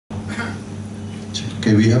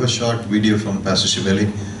Okay, we have a short video from Pastor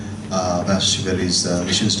Shiveli. Pastor Shiveli is the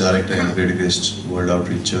missions director in the Greater Grace World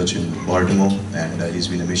Outreach Church in Baltimore, and he's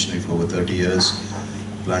been a missionary for over 30 years,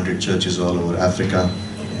 planted churches all over Africa,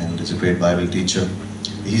 and is a great Bible teacher.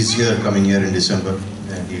 He's coming here in December,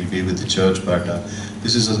 and he'll be with the church, but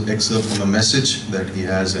this is an excerpt from a message that he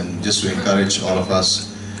has, and just to encourage all of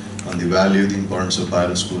us on the value, the importance of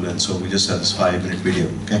Bible school. And so we just have this 5-minute video,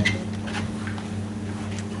 okay?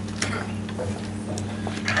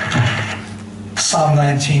 Psalm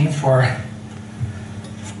 19 for a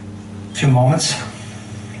few moments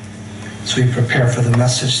as we prepare for the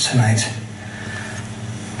message tonight.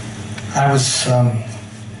 I was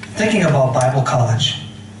thinking about Bible college.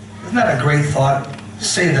 Isn't that a great thought?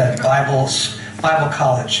 Say that, Bible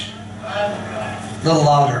college. A little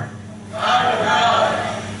louder.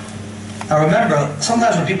 Now remember,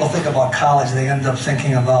 sometimes when people think about college, they end up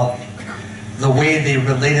thinking about the way they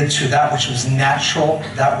related to that which was natural,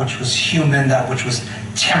 that which was human, that which was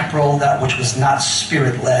temporal, that which was not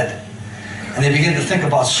spirit-led. And they begin to think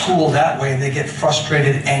about school that way, and they get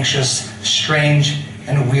frustrated, anxious, strange,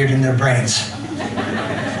 and weird in their brains.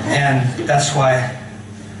 And that's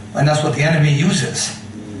what the enemy uses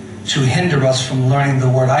to hinder us from learning the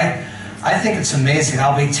Word. I think it's amazing.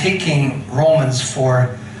 I'll be taking Romans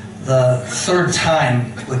for the 3rd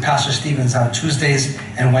time with Pastor Stevens on Tuesdays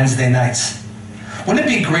and Wednesday nights. Wouldn't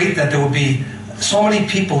it be great that there would be so many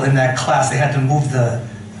people in that class? They had to move the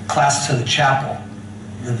class to the chapel,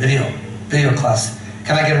 the video class.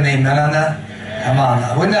 Can I get an amen on that? Come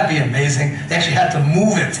on. Wouldn't that be amazing? They actually had to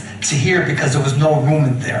move it to here because there was no room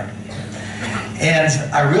in there. And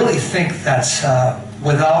I really think that's I'm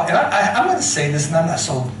going to say this, and I'm not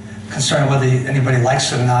so concerned whether anybody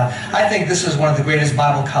likes it or not. I think this is one of the greatest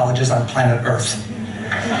Bible colleges on planet Earth.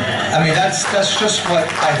 I mean, that's just what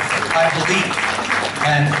I believe.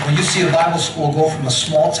 And when you see a Bible school go from a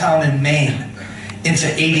small town in Maine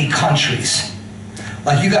into 80 countries,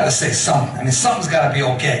 like, you got to say something. I mean, something's got to be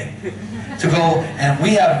okay. To go, and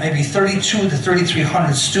we have maybe 32 to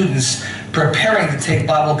 3,300 students preparing to take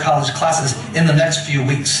Bible college classes in the next few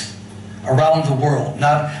weeks around the world.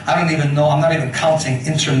 I don't even know, I'm not even counting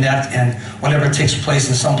internet and whatever takes place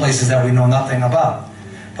in some places that we know nothing about.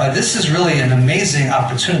 But this is really an amazing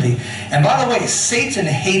opportunity. And by the way, Satan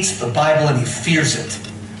hates the Bible and he fears it.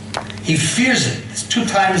 He fears it. It's 2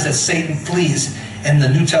 times that Satan flees in the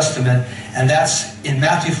New Testament, and that's in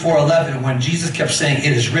Matthew 4:11 when Jesus kept saying,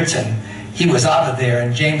 "It is written." He was out of there.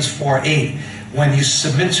 In James 4:8, when you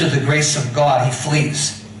submit to the grace of God, he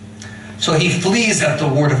flees. So he flees at the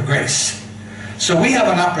word of grace. So we have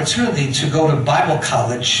an opportunity to go to Bible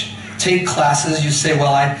college, take classes. You say,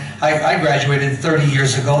 well, I graduated 30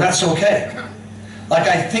 years ago. That's okay. Like,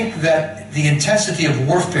 I think that the intensity of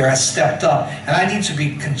warfare has stepped up, and I need to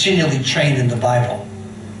be continually trained in the Bible.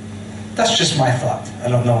 That's just my thought. I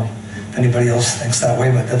don't know if anybody else thinks that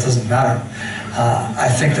way, but that doesn't matter. I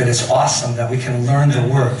think that it's awesome that we can learn the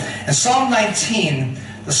Word. In Psalm 19,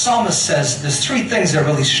 the psalmist says, there's 3 things that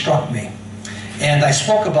really struck me. And I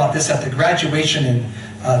spoke about this at the graduation in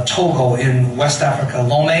Togo in West Africa,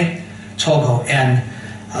 Lome, Togo. And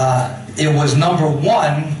it was number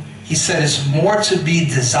 1, he said, it's more to be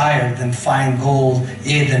desired than fine gold,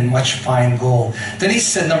 yea, than much fine gold. Then he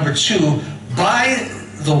said, number 2, by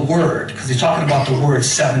the word, because he's talking about the word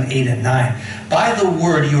 7, 8, and 9. By the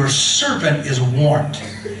word, your servant is warned.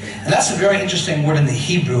 And that's a very interesting word in the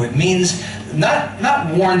Hebrew. It means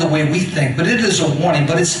not warned the way we think, but it is a warning.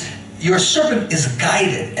 But it's your servant is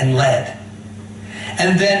guided and led.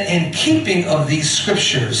 And then in keeping of these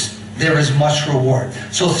scriptures, there is much reward.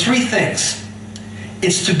 So 3 things.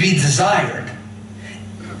 It's to be desired.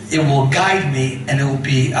 It will guide me, and I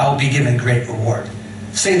will be given great reward.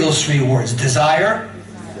 Say those 3 words. Desire,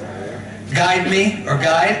 guide me, or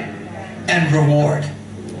guide, and reward.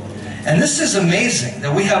 And this is amazing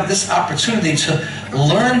that we have this opportunity to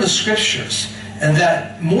learn the scriptures, and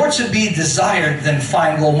that more to be desired than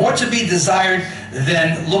fine gold, more to be desired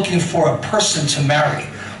than looking for a person to marry,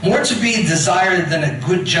 more to be desired than a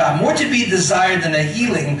good job, more to be desired than a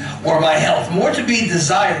healing or my health, more to be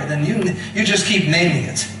desired than you just keep naming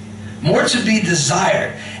it. More to be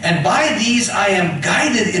desired. And by these I am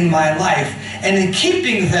guided in my life, and in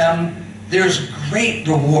keeping them there's great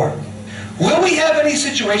reward. Will we have any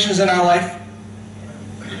situations in our life?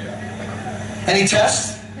 Any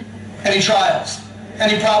tests? Any trials?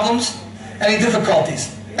 Any problems? Any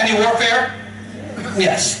difficulties? Any warfare?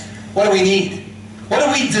 Yes. What do we need? What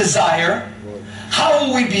do we desire? How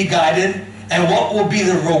will we be guided? And what will be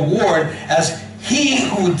the reward as He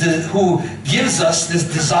who gives us this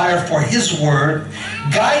desire for His Word,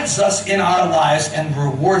 guides us in our lives and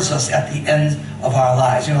rewards us at the end of our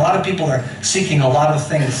lives. You know, a lot of people are seeking a lot of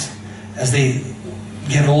things as they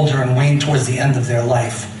get older and wane towards the end of their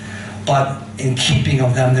life. But in keeping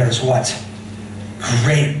of them, there's what?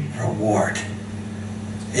 Great reward.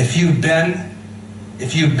 If you've been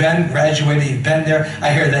graduated, you've been there.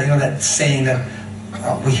 I hear that, you know, that saying that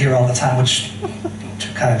we hear all the time, which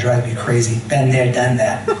kind of drives me crazy. Been there, done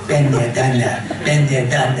that. Been there, done that. Been there,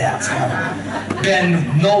 done that. So,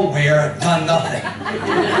 been nowhere, done nothing.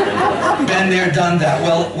 Been there, done that.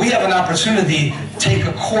 Well, we have an opportunity to take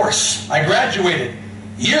a course. I graduated.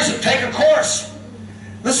 Take a course.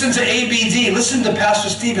 Listen to ABD. Listen to Pastor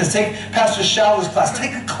Stevens. Take Pastor Showler's class.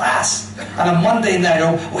 Take a class on a Monday night.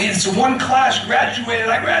 Oh, it's one class. Graduated.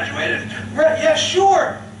 I graduated. Yeah,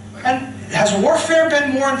 sure. And has warfare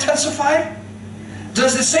been more intensified?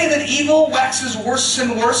 Does it say that evil waxes worse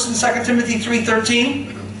and worse in 2 Timothy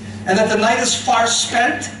 3:13? And that the night is far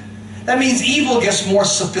spent? That means evil gets more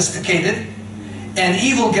sophisticated. And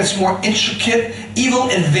evil gets more intricate. Evil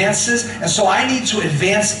advances. And so I need to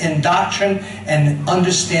advance in doctrine and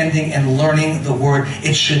understanding and learning the Word.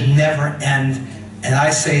 It should never end. And I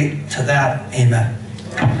say to that, amen.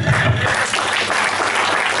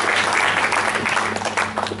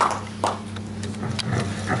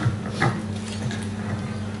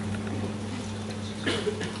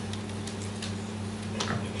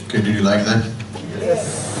 Okay, did you like that?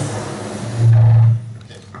 Yes.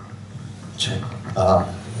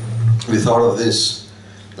 We thought of this,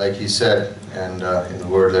 like he said, and in the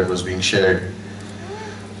word that was being shared.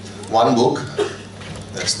 One book,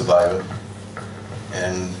 that's the Bible.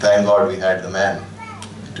 And thank God we had the man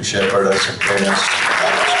to shepherd us and train us.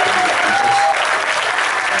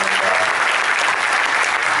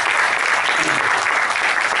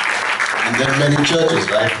 And then many churches,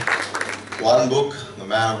 right? One book, the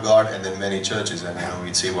man of God, and then many churches, and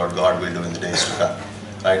we'd see what God will do in the days to come.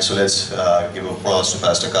 Right, so let's give applause to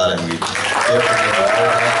Pastor Karl and we hear from him.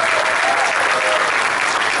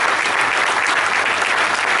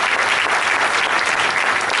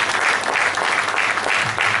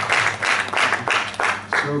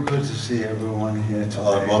 So good to see everyone here और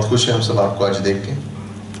today, बहुत खुश हैं हम सब आपको आज देख के,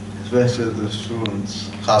 especially the students.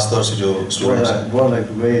 खास तौर से जो स्टूडेंट्स हैं. What a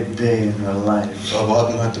great day in your life. और बहुत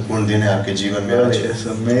महत्वपूर्ण दिन है आपके जीवन में Really, आज. it's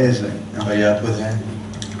amazing. और ये अद्भुत है.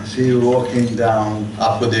 I see you walking down.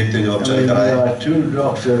 आपको देखते जो आप I चल mean, कर आए. there are 2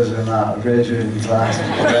 doctors in our graduating class.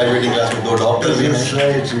 और ग्रेजुएटिंग क्लास में 2 डॉक्टर भी What हैं. does it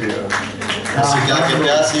say to you? इससे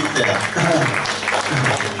क्या सीखते हैं?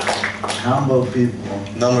 Humble people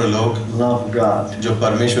नम्र लोग love God. जो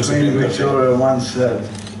परमेश्वर से Queen प्रेम करते हैं. Victoria once said,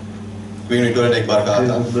 queen Victoria ने एक बार कहा she's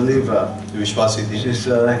था, a believer. जो विश्वासी थी, She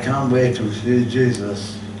said, I can't wait to see Jesus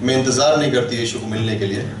मैं इंतजार नहीं करती यीशु को मिलने के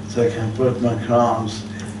लिए, so I can put my crowns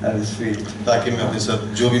at his feet. ताकि मैं अपने सर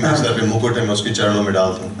जो भी मेरे सर पे मुकुट है मैं उसके चरणों में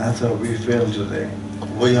डाल दूं. That's how we feel today.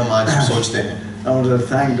 वही हम आज सोचते हैं. I want to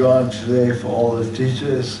thank God today for all the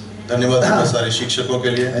teachers, धन्यवाद अपने सारे शिक्षकों के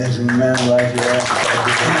लिए. amazing men like you.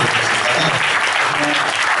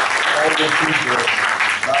 All the teachers,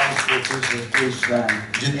 Bible school teachers, please stand.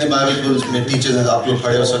 जितने बाइबल कॉलेज में टीचर्स हैं आप लोग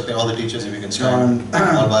खड़े हो सकते हैं. All the teachers if you can stand.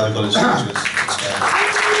 All Bible college teachers stand.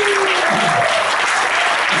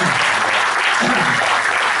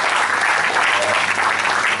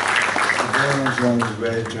 The on his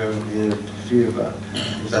way to get fever.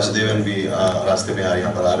 Pastor Devan भी रास्ते में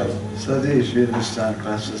यहाँ पर आ रहे हैं. Satish, you understand,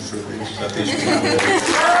 Pastor Satish. Satish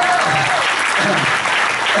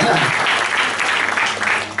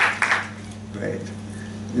Great.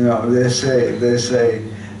 You know, they say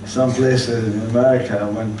some places in America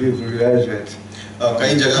when people graduate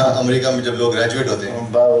कई जगह America में जब लोग ग्रेजुएट होते हैं from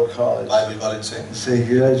Bible college, Bible college से say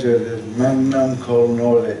graduated magnum cum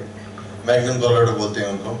laude. Magnum Colorado बोलते हैं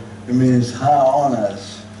उनको It means high honors.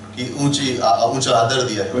 कि ऊंचा आदर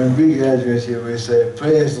दिया है. When we graduate here, we say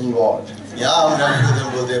praise the Lord. यहाँ हम ग्रेजुएट होते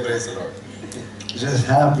हैं बोलते हैं praise the Lord. Just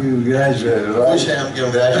happy you graduated, खुश right? हैं हम कि हम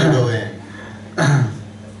ग्रेजुएट हो गए हैं.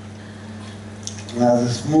 Now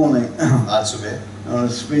this morning, आज सुबह I want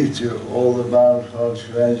to speak to all the Bible college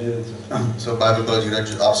graduates so Bible college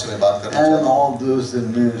graduate आपसे मैं बात करना and चाहता हूँ. all those in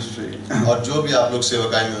ministry, और जो भी आप लोग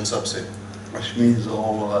सेवकाई में उन सब से, which means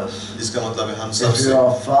all of us. जिसका मतलब है हम सब If से. you're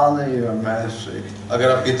a father, you're in ministry. अगर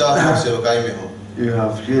आप पिता हो सेवकाई में हो, You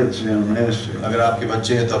have kids, you're in ministry. अगर आपके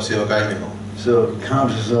बच्चे हैं तो आप सेवकाई में हो, So count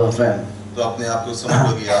yourself in. तो अपने आप को समझ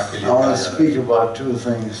लो कि आपके लिए I want कहा to जा रहा है. speak about 2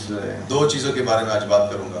 things today. 2 चीजों के बारे में आज बात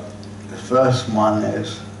करूंगा. The first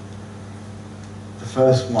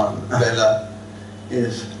one पहला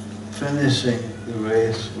is finishing the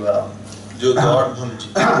race well. जो दौड़ हम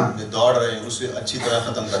दौड़ रहे हैं उसे अच्छी तरह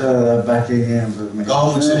खत्म so करें। they're backing in with me.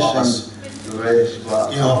 कहो मुझसे वापस Finishing the race well.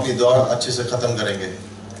 कि हम अपनी दौड़ अच्छे से खत्म करेंगे।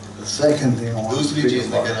 The second thing I want to दूसरी speak चीज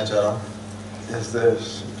मैं about कहना चाह रहा हूँ is this: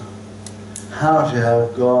 how to have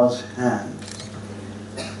God's hand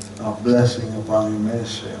of blessing upon your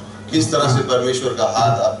ministry. किस तरह से परमेश्वर का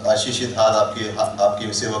हाथ आशीषित हाथ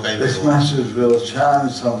आपकी सेवकाई में This हो। message will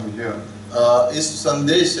challenge some of you, इस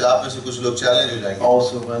संदेश से आप में से कुछ लोग चैलेंज हो जाएंगे,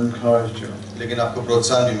 also will encourage you. लेकिन आपको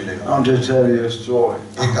प्रोत्साहन भी I मिलेगा। want to tell you a story,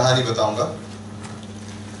 एक कहानी बताऊंगा,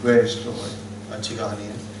 great story. अच्छी कहानी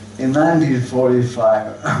है। In 1945,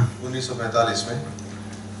 1945 में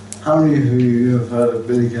how many of you have heard of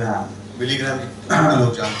Billy Graham? Billy Graham कितने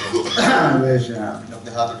लोग जानते हैं? Raise your hand.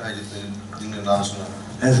 अपने हाथ उठाए जिन्होंने नाम सुना।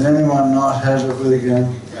 Has anyone not heard of Billy Graham?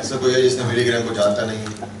 ऐसा कोई है जिसने बिली ग्रैहम को जानता नहीं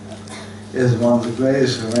He is one of the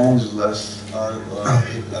greatest evangelists और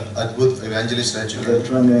एक अद्भुत इवेंजलिस्ट रह of चुके the हैं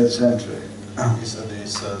 20th century. इस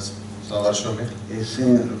 100 वर्षों में। He's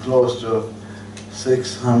seen close to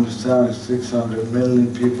 600 million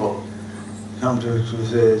people come to the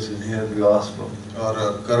crusades and hear the gospel. और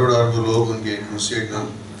करोड़ अरबों लोग उनके क्रूसेड में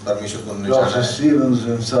परमेश्वर को उन्होंने जाना Dr. है। Stevens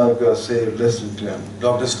himself got saved, listen to him.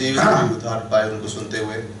 Doctor Steven ने भी उद्धार पाए उनको सुनते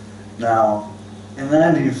हुए। Now, in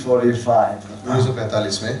 1945,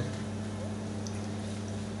 1945 में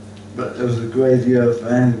but it was a great year of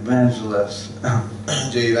evangelists.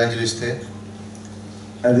 जो इवेंजलिस्ट थे,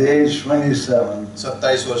 At the age 27,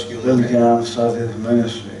 27 वर्ष की उम्र Billy में Graham started his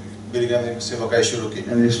ministry. बिली ग्रैहम ने सेवकाई शुरू की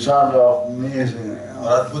And he started off amazingly.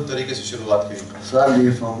 और अद्भुत तरीके से शुरुआत की,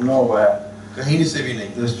 Suddenly from nowhere, कहीं से भी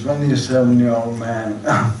नहीं, this 27-year-old man,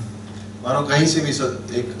 मानो कहीं से भी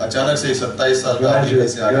एक अचानक से 27 साल का आदमी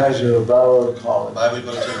से आ गया। graduate of Bible College, Bible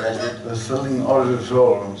college से ग्रेजुएट, was filling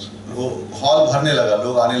auditoriums. वो हॉल भरने लगा,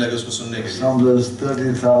 लोग आने लगे उसको सुनने के लिए। Sometimes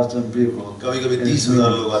 30,000 people. कभी-कभी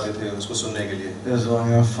 30,000 लोग आते थे उसको सुनने के लिए। He was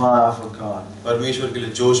on fire for God, परमेश्वर के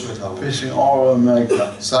लिए जोश में था वो। preaching all over America.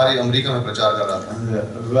 सारे अमेरिका में प्रचार कर रहा था And the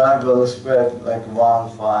revival spread like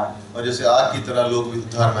wildfire. और जैसे आग की तरह लोग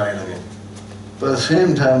उद्धार में आने लगे। But at the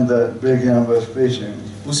same time that Billy Graham was preaching,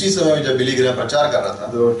 उसी समय में जब बिली ग्रैहम प्रचार कर रहा था,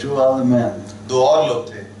 there were two other men. दो और लोग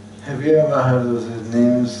थे। Have you ever heard of his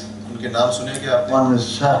names? उनके नाम सुने क्या आपने? One is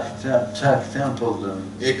Chuck Templeton.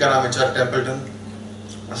 एक का नाम है चक Templeton,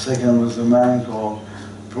 The second was a man called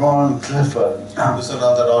Ron Clifford. दूसरा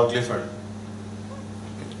नाम था Ron Clifford.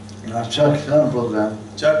 Now Chuck Templeton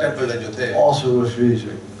चक टेम्पल्टन जो थे also was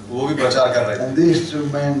preaching. वो भी प्रचार कर रहे थे। And these two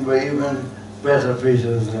men were even better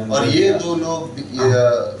preachers than और Billy ये Graham. दो लोग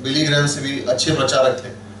बिली ग्रैहम से भी अच्छे प्रचारक थे।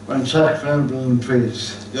 When Chuck Templeton preached,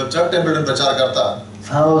 जब चक टेम्पल्टन प्रचार करता,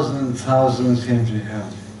 thousands came to him.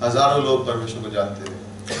 हजारों लोग परमेश्वर को जानते थे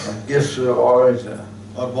A gifted orator.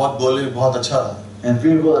 और बहुत बोलने में बहुत अच्छा था। And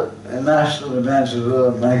people in National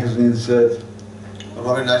Evangelism magazine said और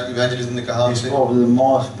वहाँ पे इवेंजलिज्म ने कहा he's उसे, probably the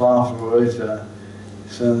most powerful orator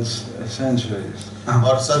since centuries.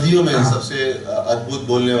 और सदियों में सबसे अद्भुत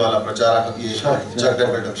बोलने वाला प्रचारक ये चक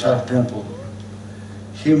टेम्पल्टन था। Chuck Temple.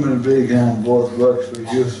 Him and Billy Graham both worked for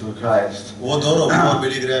Youth for Christ. वो दोनों और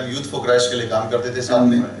बिली ग्रैहम यूथ फॉर क्राइस्ट के लिए काम करते थे साथ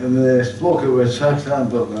में। And they spoke about Chuck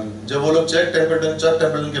Templeton. जब वो लोग चक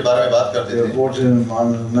टेम्पल्टन के बारे में बात करते They थे, voted him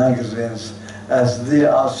on the magazines as the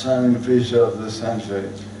outstanding preacher of the century.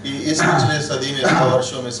 कि इस पिछले सदी में 100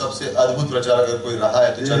 वर्षों में सबसे अद्भुत प्रचारक अगर कोई रहा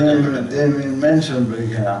है तो चक Templeton They even mentioned Billy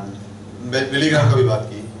Graham. ने। बिली ग्रैहम का भी बात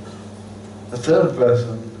की। The third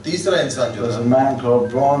person तीसरा इंसान जो was a था, man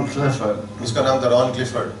called Ron Clifford. उसका नाम था Ron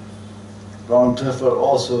Clifford. Ron Clifford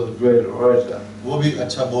also a great orator. वो भी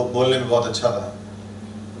अच्छा बोलने में बहुत अच्छा था,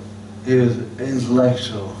 He was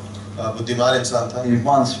intellectual. बुद्धिमान इंसान था। He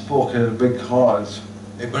once spoke at a big college,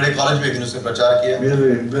 एक बड़े कॉलेज में एक दिन उसने प्रचार किया,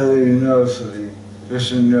 Billy University,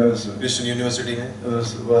 Christian University. Christian university में। There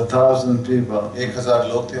was about 1,000 people, 1000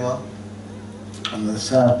 लोग थे वहाँ and they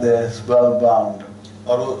sat there spellbound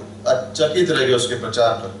और वो चकित रह गए उसके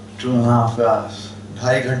प्रचार पर। 2.5 hours.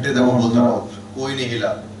 2.5 घंटे तक वो बोलता रहा, कोई नहीं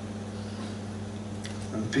हिला।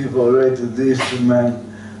 And people rated these two men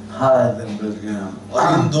higher than Billy Graham.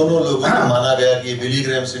 और इन दोनों लोगों को माना गया कि बिली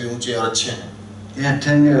ग्रैहम से भी ऊंचे और अच्छे हैं। Yet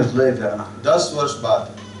 10 years later, 10 वर्ष बाद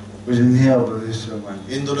we didn't hear about these two men.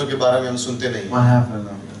 इन दोनों के बारे में हम सुनते नहीं। What happened to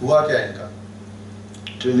them? हुआ क्या इनका?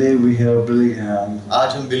 Today we hear Billy Graham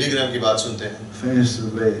आज हम बिली ग्रैहम की बात सुनते हैं। finish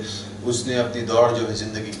the race. उसने अपनी दौड़ जो है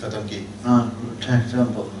जिंदगी खत्म की। Chuck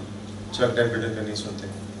Templeton. चक टेम्पल्टन का नहीं सुनते।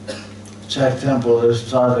 Chuck Templeton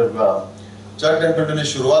started well, चक टेम्पल्टन ने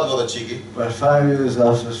शुरुआत बहुत अच्छी की। but 5 years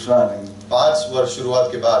after starting, 5 वर्ष शुरुआत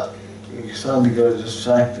के बाद he suddenly got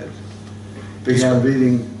distracted. Began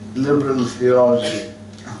reading liberal theology.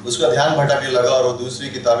 उसका ध्यान भटकने लगा और वो दूसरी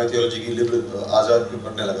किताबें थियोलॉजी की आजाद की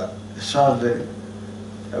पढ़ने लगा। Started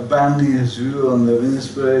abandoning his view on the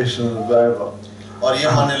inspiration of the Bible. और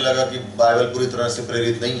ये मानने लगा कि बाइबल पूरी तरह से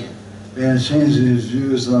प्रेरित नहीं है। And changed his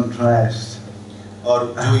views on Christ.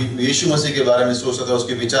 और जो यीशु मसीह के बारे में सोचता था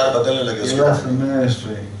उसके विचार बदलने लगे He उसके। left the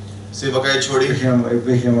ministry. सेवकाई छोड़ी।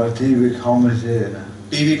 Became a TV commentator.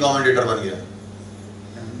 TV commentator बन गया।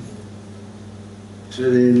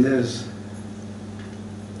 Today he lives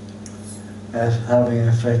as having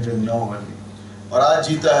affected nobody. और आज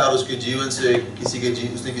जीता है और उसके जीवन से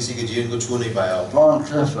उसने किसी के जीवन को छू नहीं पाया। Ron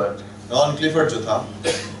Clifford रॉन क्लिफर्ड जो था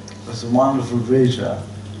was a wonderful preacher.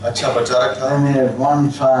 अच्छा प्रचारक था। And he had one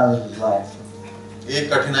trial in his life.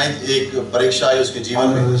 एक कठिनाई, एक परीक्षा आई उसके जीवन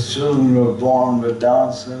One of में। his children were born with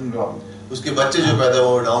Down syndrome. उसके बच्चे जो पैदा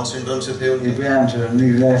हुए वो डाउन सिंड्रोम से थे He उनके। began to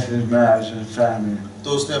neglect his marriage and family.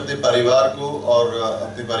 तो उसने अपने परिवार को और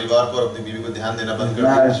अपनी बीवी को ध्यान देना बंद His कर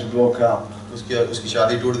दिया। marriage broke up. उसकी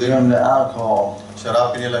शादी टूट He गई। turned to alcohol.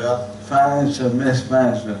 शराब पीने लगा। Financial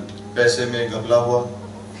mismanagement. पैसे में घपला हुआ।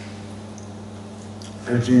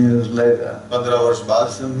 15 years later. 15 वर्ष बाद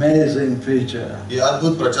This amazing preacher ये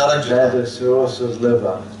अद्भुत प्रचारक जो died था, of cirrhosis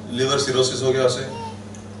liver. Liver cirrhosis हो गया उसे।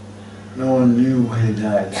 No one knew when he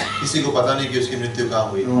died. किसी को पता नहीं कि उसकी मृत्यु कहाँ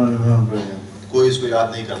हुई। No one remembered him. कोई इसको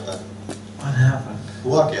याद नहीं करता। What happened?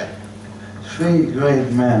 हुआ क्या? 3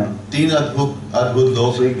 great men, 3 अद्भुत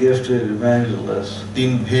लोग, 3 gifted evangelists,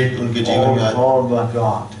 3 भेंट उनके जीवन में all आए। called by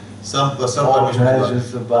God, सब all परमेश्वर के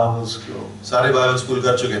graduates of Bible school. सारे बाइबल स्कूल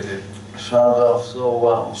कर चुके थे। Started off so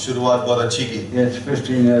well. शुरुआत बहुत अच्छी की, Yet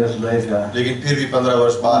 15 years later, लेकिन फिर भी 15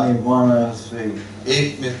 वर्ष बाद only 1 out of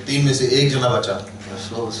 3 3 में से एक जना बचा। were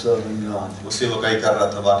still serving God. वो सेवकाई कर रहा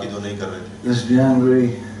था, बाकी 2 नहीं कर रहे थे। This January,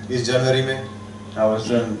 इस जनवरी में I was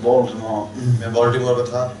in Baltimore, मैं बाल्टीमोर में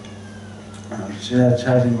था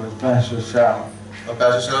chatting with Pastor Silva. और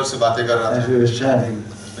पैसे शहर से बातें कर रहा As था। we were chatting,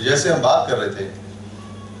 जैसे हम बात कर रहे थे,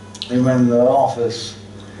 he went to the office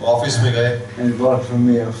वो ऑफिस में गए, and bought for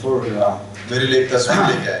me a photograph. मेरे लिए एक तस्वीर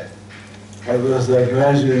लेके आए। It was the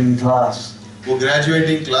graduating class वो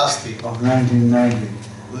ग्रेजुएटिंग क्लास थी of 1990.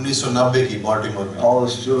 1990 की बाल्टीमोर में। All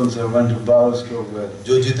the students I went to Bible school with.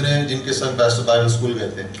 जो जिनके संग पैस्टर बाइबल स्कूल गए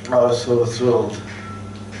थे, I was so thrilled.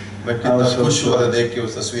 मैं कितना खुश हुआ था देख के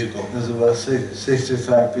उस तस्वीर को। There's about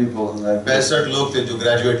 65 people in that group. 65 लोग थे जो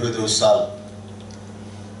ग्रेजुएट हुए थे उस साल।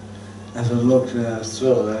 As I looked and I was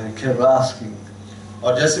thrilled, and I kept asking.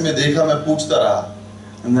 और जैसे मैं देखा मैं पूछता रहा,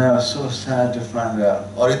 And then I was so sad to find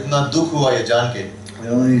out और इतना दुख हुआ ये जान के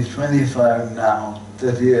that only 25 now,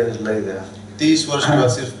 30 years later, 30 वर्ष के बाद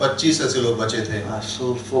सिर्फ 25 ऐसे लोग बचे थे are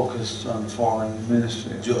still focused on following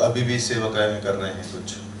ministry. जो अभी भी सेवकाई में कर रहे हैं।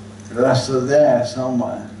 कुछ The rest are there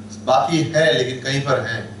somewhere. बाकी है लेकिन कहीं पर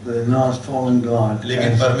है, They're not following God.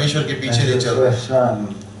 लेकिन परमेश्वर के पीछे नहीं चल रहे। first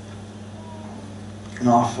son,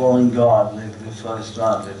 not following God like they first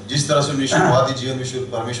started. जिस तरह से शुरुआती जीवन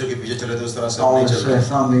में परमेश्वर के पीछे चले थे उस तरह से I अब want नहीं to चल say रहे।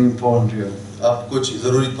 something important to you. अब कुछ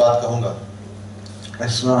जरूरी बात कहूँगा।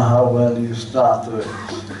 It's not how well you start to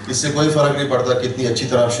it इससे कोई फर्क नहीं पड़ता कितनी अच्छी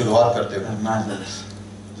तरह आप शुरुआत करते हो, that matters.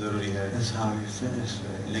 जरूरी है, It's how you finish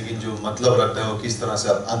it. लेकिन जो मतलब रखता है वो किस तरह से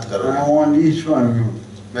आप अंत And I करोगे। want each one of you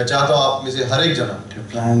मैं चाहता हूँ आप में से हर एक जना to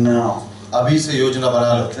plan now. अभी से योजना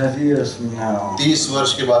बना लो, 30 years from now, 30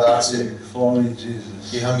 वर्ष के बाद आज से, following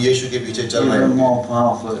Jesus. कि हम यीशु के पीछे चल रहे Even हैं more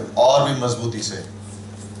powerfully और भी मजबूती से,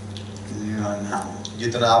 than you are now.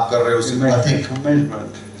 जितना आप कर रहे हो You उससे make a अधिक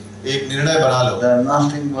commitment एक निर्णय बना लो that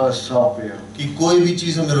nothing will stop you. कि कोई भी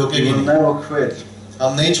चीज हमें You रोकेगी will नहीं, never quit.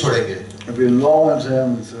 हम नहीं छोड़ेंगे If you Lord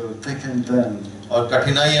Him through thick and thin, और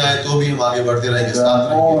कठिनाई आए तो भी हम आगे बढ़ते रहेंगे, there साथ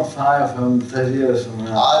are more रहेंगे। fire from 30 years from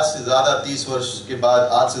now. आज से ज्यादा 30 वर्ष के बाद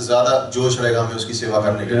आज से ज्यादा जोश रहेगा हमें उसकी सेवा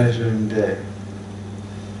करने के लिए। Graduating day.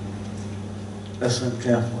 Listen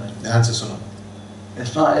carefully. ध्यान से सुनो,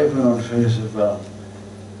 It's not everyone finishes well.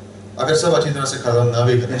 अगर सब अच्छी तरह से खत्म ना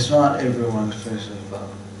भी करें, It's not everyone finishes well.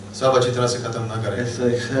 सब अच्छी तरह से खत्म ना करें, It's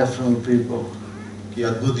the exceptional people कि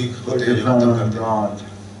अद्भुत ही who होते हैं जो depend खत्म on करते हैं, God.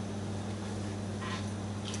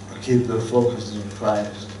 Who keep their focus on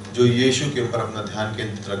Christ. जो यीशु के ऊपर अपना ध्यान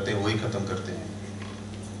केंद्रित रखते हैं वही खत्म करते हैं।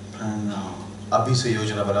 Plan now. अभी से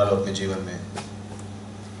योजना बना लो अपने जीवन में।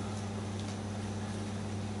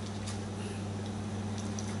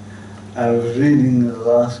 I was reading the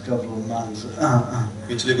last couple of months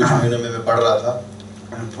पिछले कुछ महीनों में मैं पढ़ रहा था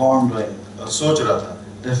and pondering और सोच रहा था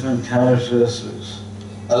different characteristics.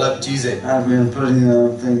 अलग चीजें, I've been putting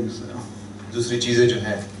on things दूसरी चीजें जो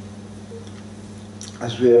हैं,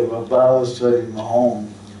 as we have a Bible study in the home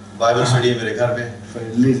Bible study है मेरे घर में for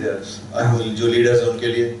leaders. और जो लीडर्स हैं उनके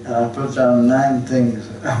लिए, And I put down 9 things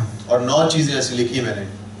और 9 चीजें ऐसी लिखी मैंने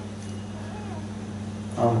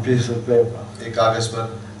on a piece of paper. एक कागज पर,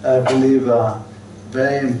 I believe are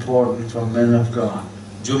very important for men of God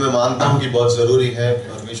जो मैं मानता हूँ कि बहुत जरूरी है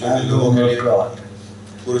परमेश्वर के and लोगों women के of लिए, God.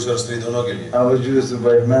 पुरुष और स्त्री दोनों के लिए। I would use the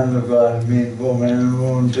word men of God mean women and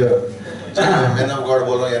women too. जब मैं मैन ऑफ गॉड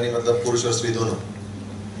बोल रहा हूँ यानी मतलब पुरुष और स्त्री दोनों।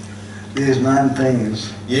 These 9 things,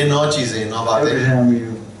 ये 9 चीजें, 9 every बातें, time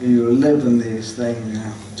you live in these things,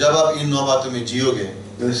 जब आप इन 9 बातों में जियोगे,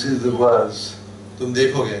 you see the words, तुम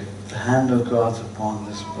देखोगे the hand of God's upon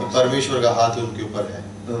this person, परमेश्वर का हाथ उनके ऊपर है,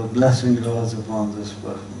 the blessing of God's upon this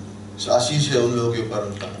person. आशीष है उन लोगों के ऊपर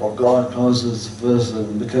उनका। Or God causes the person,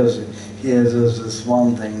 because he has this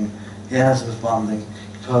one thing, he has this one thing,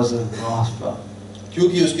 he causes it to prosper.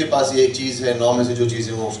 क्योंकि उसके पास ये एक चीज है, 9 में से जो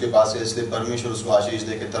चीजें वो उसके पास है, इसलिए परमेश्वर उसको आशीष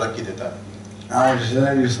देके तरक्की देता है। I'll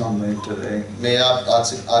tell you something today. मैं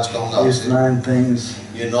आज कहूँगा These आपसे, 9 things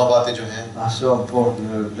ये 9 बातें जो हैं are so important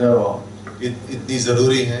to the devil. इतनी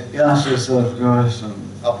जरूरी हैं। You ask yourself a question.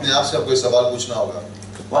 अपने आप से आपको ये सवाल पूछना होगा,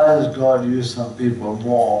 Why does God use some people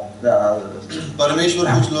more than others?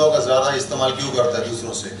 परमेश्वर कुछ लोगों का ज्यादा इस्तेमाल क्यों करता है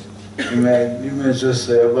दूसरों से? You may just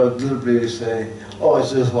say, well, deliberately say, oh,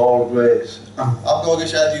 it's just all grace. आप कहोगे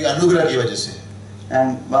शायद ये अनुग्रह की वजह से,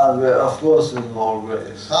 And by the way, of course it's all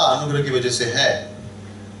grace. हाँ अनुग्रह की वजह से है।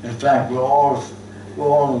 In fact, we're all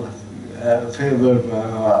favored by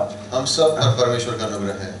God. हम सब पर परमेश्वर का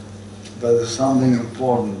अनुग्रह है, But there's something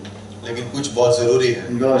important. लेकिन कुछ बहुत जरूरी है।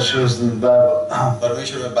 And God shows in the Bible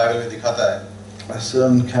परमेश्वर में बाइबल में दिखाता है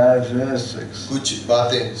certain characteristics. कुछ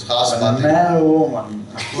बातें, खास When a बातें, man or woman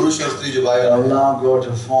पुरुष और स्त्री जो बाइबल में, allow God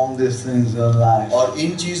to form these things in life, और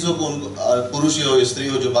इन चीजों को उनको पुरुष हो या स्त्री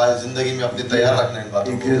हो जो जिंदगी में अपने तैयार रखना है इन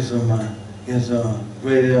बातों He को, gives them a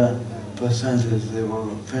greater percentage they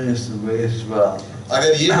will finish the race well.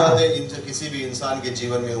 अगर ये बातें किसी भी इंसान के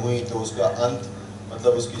जीवन में हुई तो उसका अंत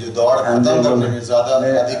मतलब उसकी जो दौड़ And खत्म they करने में ज्यादा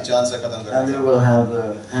will- अधिक चांस है खत्म And करने they का, will have the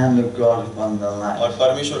hand of God upon their life. और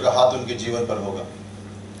परमेश्वर का हाथ उनके जीवन पर होगा।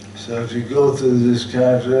 So if you go through these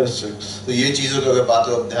characteristics, तो ये चीजों को अगर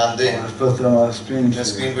बातों पर ध्यान दें, I'll put them on the screen मैं for you.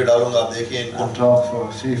 स्क्रीन पे डालूंगा, आप देखिए इनको, I'll talk for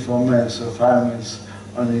 3-4 minutes or 5 minutes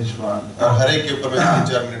on each one और हर एक के ऊपर मैं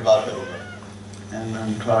 3-4 मिनट बात करूंगा and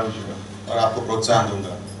encourage you. और आपको प्रोत्साहन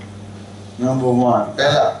दूंगा। Number 1,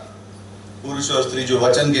 पहला, पुरुष और स्त्री जो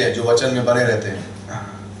वचन के हैं, जो वचन में बने रहते हैं।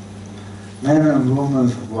 men and women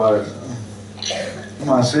of word. Come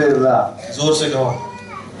on, say it loud. जोर से कहो,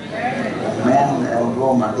 Men and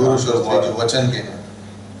women पुरुष और of स्त्री जो word. वचन के हैं।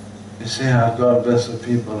 You see how God bless the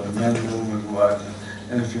people, men and women of word,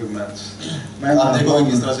 in a few minutes. Men आप and देखोगे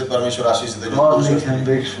किस women, तरह से परमेश्वर आशीष देते हैं जो पुरुष godly और स्त्री,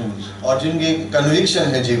 convictions और जिनकी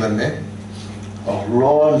कन्विक्शन है जीवन में of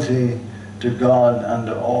loyalty to God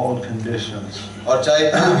under all conditions. और चाहे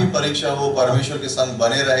कोई भी परीक्षा हो परमेश्वर के संग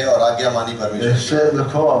बने रहे और आज्ञा मानी They परमेश्वर stay the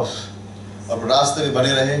course. और रास्ते में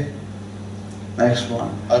बने रहे। Next one.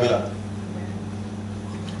 अगला,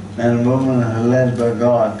 Men and women are led by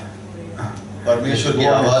God. परमेश्वर की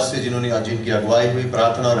आवाज से जिनकी अगुवाई हुई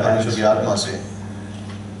प्रार्थना और परमेश्वर की आत्मा से।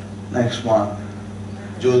 Next one.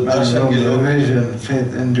 जो Men and दर्शन के women लोग, of vision,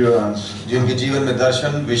 faith, endurance. जिनके जीवन में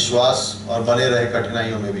दर्शन, विश्वास और बने रहे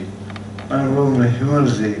कठिनाइयों में भी। Men and women of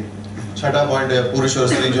humility, छठा पॉइंट है पुरुष और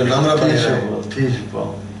स्त्री जो नम्र बने रहे,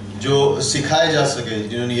 teachable, जो सिखाए जा सके,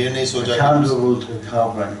 जिन्होंने ये नहीं सोचा कि accountable to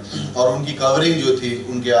coverings. और उनकी कवरिंग जो थी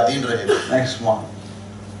उनके अधीन रहे। Next one.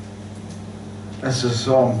 This is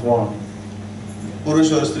so important.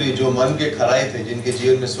 पुरुष और स्त्री जो मन के खराई थे, जिनके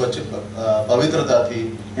जीवन में स्वच्छ पवित्रता थी,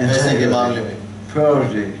 पैसे के मामले में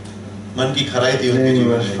Purity, मन की खराई थी उनके dealing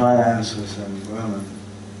जीवन with में, finances and women.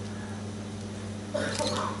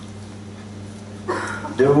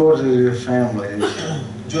 Devoted to your families,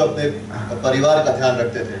 जो अपने परिवार का ध्यान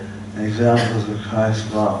रखते थे। examples of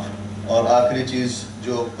Christ's love. और आखिरी चीज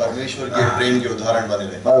जो परमेश्वर के प्रेम के उदाहरण बने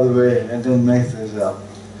रहे। By the way, I didn't make this up.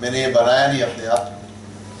 मैंने ये बनाया नहीं अपने आप,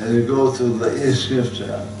 As you go through the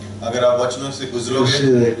scripture, अगर आप वचनों से you गुजरोगे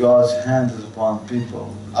see that God's hand is upon people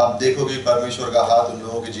आप देखोगे परमेश्वर का हाथ उन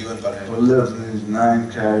लोगों के जीवन पर है who live these 9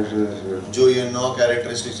 characteristics. जो ये 9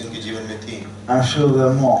 कैरेक्टरिस्टिक्स इनके जीवन में थी। I'm sure there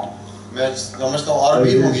are more. मैं समझता हूँ और But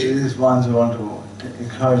भी these, होंगी, these ones I want to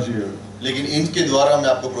encourage you. लेकिन इनके द्वारा मैं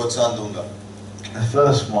आपको प्रोत्साहन दूंगा। The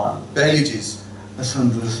first one, पहली चीज,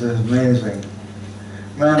 listen to this, is amazing.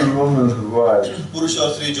 Men and women of the word. पुरुष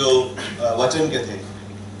और स्त्री जो वचन के थे।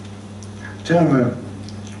 Turn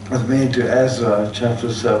with me to Ezra chapter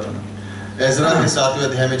 7. Ezra के 7वें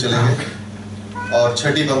अध्याय में चलेंगे और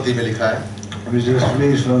छठी पंक्ति में लिखा है, We just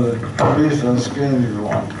read from the screen if you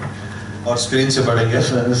want. और स्क्रीन से पढ़ेंगे।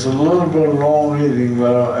 It's a little bit long reading,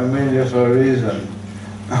 but I made it for a reason.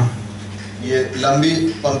 ये लंबी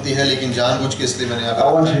पंक्ति है लेकिन जानबूझ के इसलिए मैंने I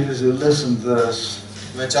यहाँ want पे you to listen to this.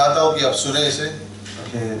 मैं चाहता हूँ कि आप सुने इसे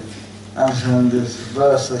Okay, I'm saying this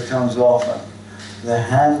verse that comes often. The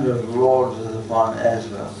hand of the Lord is upon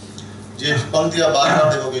Ezra. ये पंक्ति आप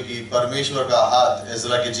बार-बार देखोगे कि परमेश्वर का हाथ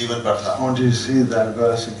एज़रा के जीवन पर था। I want you to see that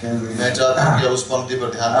verse again. मैं चाहता हूँ कि उस पंक्ति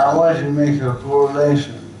पर ध्यान I दें want you to make a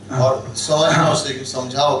correlation. और समझना उसे कि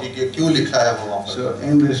समझाओ कि क्यों लिखा है वो वहाँ पर। So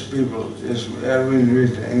English people is every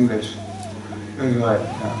read English.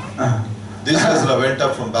 This Ezra went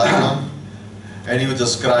up from Babylon, and he was a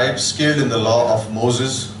scribe skilled in the law of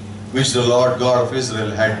Moses, which the Lord God of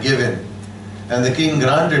Israel had given. And the king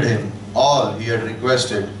granted him all he had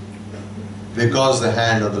requested, because the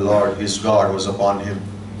hand of the Lord his God was upon him.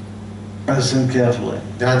 Listen carefully.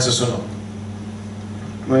 ध्यान से सुनो।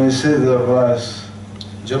 When you see the verse,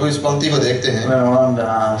 जब इस पंक्ति को देखते हैं I want to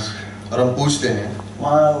ask, और हम पूछते हैं,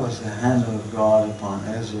 why was the hand of God upon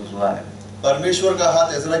Ezra's life? परमेश्वर का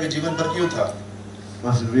हाथ एज़रा के जीवन पर क्यों था?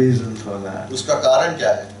 What's the reason for that? उसका कारण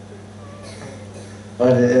क्या है? Why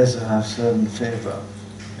did Ezra have certain favor?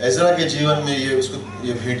 Ezra के जीवन में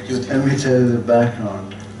ये भेंट क्यों थी? Let me tell you the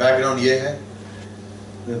background. Background ये है,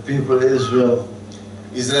 The people of Israel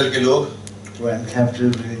Israel के लोग were in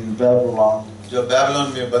captivity in Babylon जब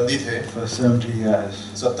बैबिलोन में बंदी थे for 70 years.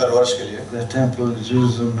 70 वर्ष के लिए, The temple in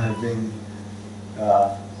Jerusalem had been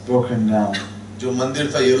broken down. जो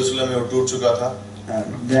मंदिर था यरूशलेम में वो टूट चुका था।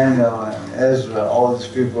 And Daniel and Ezra, all these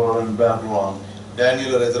people were in Babylon.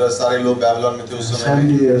 Daniel और एज़रा सारे लोग बैबिलोन में थे उस समय 70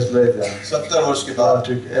 में। years later, 70 वर्ष के God बाद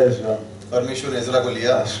took Ezra, परमेश्वर ने एज़रा को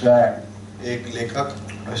लिया, a scribe, एक लेखक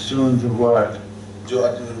a student of the word, जो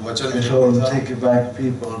वचन में and told him, था, take it back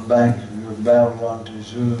people back from Babylon to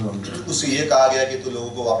Jerusalem. उसे ये कहा गया कि तू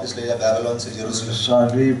लोगों को वापस ले जा बैबिलोन से To यरूशलेम,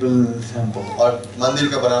 start rebuilding the temple. और मंदिर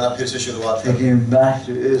का बनाना फिर से शुरुआत Take कर। him back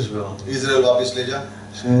to Israel. Israel वापस ले जा।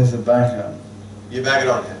 So here's the background. ये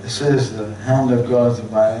बैकग्राउंड है, It says the hand of God is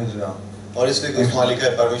upon Israel. और इसलिए उसमें लिखा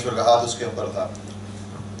है परमेश्वर का हाथ उसके ऊपर था।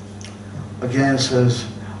 Again it says,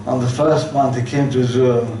 on the first month he came to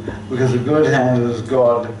Jerusalem because the good hand of his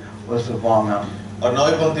God was upon him. और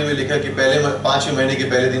 9वीं पंक्ति में लिखा है कि पहले 5वें महीने के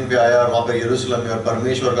पहले दिन पे आया और वहाँ पर यरूशलेम में, और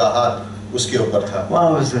परमेश्वर का हाथ उसके ऊपर था। Why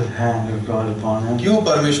was the hand of God upon him? क्यों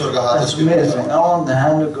परमेश्वर का हाथ That's उसके ऊपर amazing. था? I want the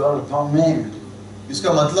hand of God upon me.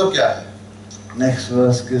 इसका मतलब क्या है? Next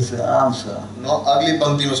verse gives the answer. अगली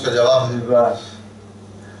पंक्ति में उसका जवाब है। The verse.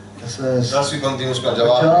 It says, 10वीं पंक्ति में उसका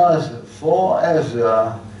जवाब है। because for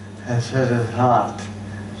Ezra has set his heart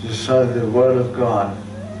to study the word of God,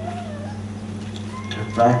 to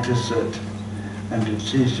practice it, and to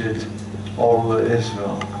teach it all over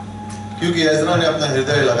Israel. क्योंकि एज़रा ने अपना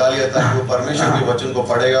हृदय लगा लिया था कि वो परमेश्वर के वचन को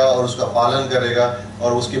पढ़ेगा और उसका पालन करेगा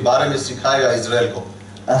और उसके बारे में सिखाएगा इज़राइल को।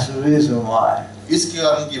 That's the reason why. इस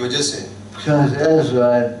कारण की वजह से, Because Ezra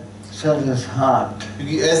had set his heart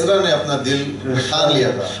क्योंकि एज़रा ने अपना दिल to में ठान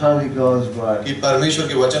लिया था study God's word. कि परमेश्वर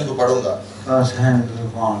के वचन को पढ़ूंगा। God's hand is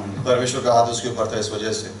upon him. परमेश्वर का हाथ उसके ऊपर था इस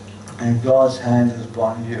वजह से, And God's hand is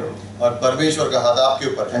upon you और परमेश्वर का हाथ आपके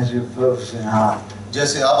ऊपर है। as you purpose in heart.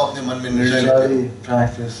 जैसे आप अपने मन में You निर्णय लेते study,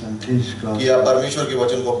 practice, and teach हैं God's कि आप word. परमेश्वर के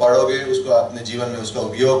वचन को पढ़ोगे, उसको अपने जीवन में उसका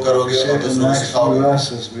उपयोग करोगे See, और the दूसरों को next few सिखाओगे।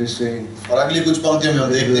 verses we see. और अगली कुछ पंक्तियों में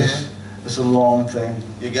हम देखते हैं, It's a long thing.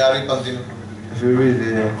 ये 11वीं पंक्ति में, If you read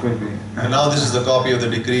it quickly. and now this is the copy of the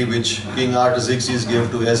decree which King Artaxerxes gave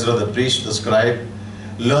to Ezra the priest, the scribe,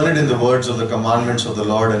 learned in the words of the commandments of the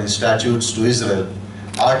Lord and his statutes to Israel.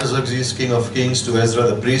 Artaxerxes, king of kings, to Ezra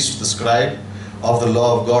the priest, the scribe, of the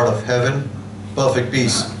law of God of heaven, perfect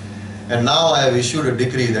peace. And now I have issued a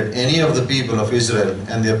decree that any of the people of Israel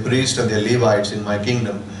and their priests and their Levites in my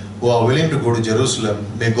kingdom who are willing to go to Jerusalem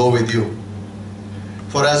may go with you.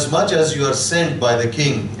 For as much as you are sent by the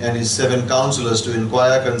king and his 7 counselors to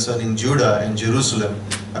inquire concerning Judah and Jerusalem,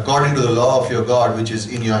 according to the law of your God which is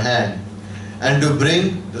in your hand, and to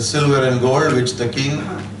bring the silver and gold which the king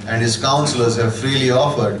and his counselors have freely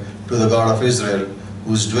offered to the God of Israel,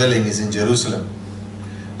 whose dwelling is in Jerusalem.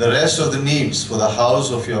 The rest of the needs for the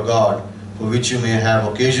house of your God, for which you may have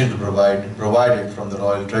occasion to provided from the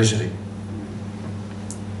royal treasury.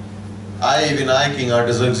 Even I, King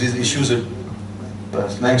Artaxerxes, issues it.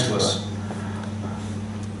 Next verse.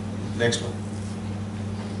 Next one.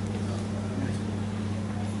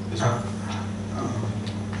 This one.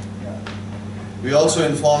 We also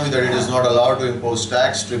inform you that it is not allowed to impose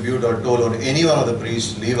tax, tribute, or toll on any one of the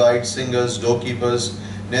priests, Levites, singers, doorkeepers,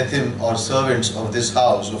 Nethim, or servants of this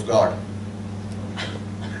house of God.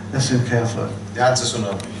 Listen carefully. ध्यान से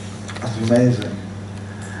सुनो। That's amazing.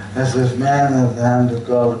 As this man had the hand of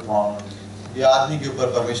God upon him, ये आदमी के ऊपर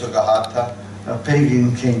परमेश्वर का हाथ था, a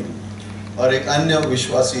pagan king. और एक अन्य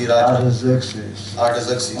विश्वासी राजा Artaxerxes,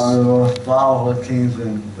 आर्टाक्सर्क्सिस, one of the most powerful kings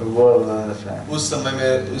in the world at the time. उस समय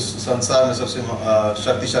में उस संसार में सबसे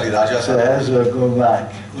शक्तिशाली राजा So था। Ezra, go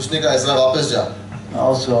back. उसने कहा इज़रा वापस जा,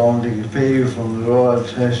 Also, I want to pay you from the royal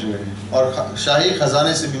treasury. और शाही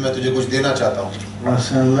खजाने से भी मैं तुझे कुछ देना चाहता हूँ, I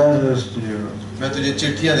send letters to you. मैं तुझे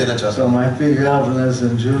चिट्ठियाँ देना चाहता So हूँ, my big governors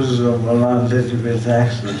in Jerusalem will not let you pay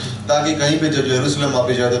taxes. ताकि कहीं पे जब यरूशलेम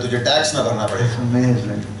वापस जाए तो तुझे टैक्स ना भरना पड़े। It's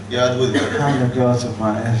amazing. यह अद्भुत है। Hand of God's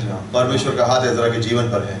upon Israel. परमेश्वर का हाथ इज़रा के जीवन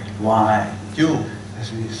पर है। Why? क्यों?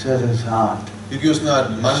 As he set his heart क्योंकि उसने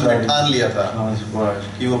मन में ठान लिया था on his word.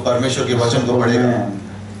 कि वो परमेश्वर के वचन को Simple पढ़ेगा। man.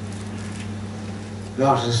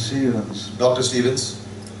 Dr. Stevens doctor Stevens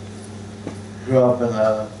grew up in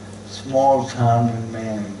a small town in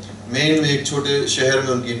Maine, main में एक छोटे शहर में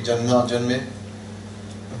उनकी जन्मे,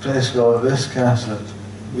 a place called Wiscasset.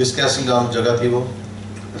 विस्कैसन गांव जगह थी वो।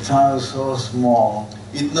 The town is so small.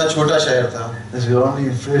 इतना छोटा शहर था, There's only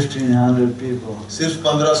 1,500 people. सिर्फ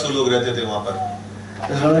 1500 लोग रहते थे वहाँ पर।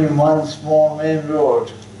 There's only one small main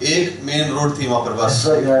road. एक मेन रोड थी वहाँ पर It's बस।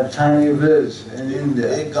 like a tiny village in India.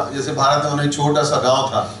 एक जैसे भारत में उन्हें छोटा सा गांव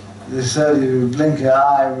था। They said if you blink your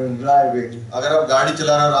eye when driving, अगर आप गाड़ी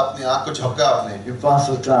चला रहे हो और अपनी आँख को झपका आपने, you pass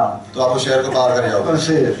the town. तो आप उस शहर को पार कर जाओगे। That's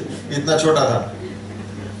it. इतना छोटा था।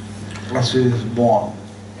 That's where he was born.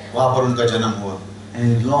 वहाँ पर उनका जन्म हुआ। And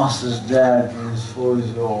he lost his dad when he was 4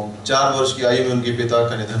 years old. 4 वर्ष की आयु में उनके पिता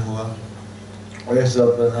का निधन हुआ। Raised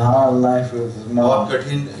up in a hard life with his बहुत mom.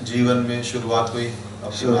 कठिन जीवन में शुरुआत हुई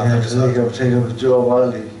अपनी So he माता had के to साथ। take up a job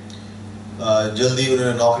early. जल्दी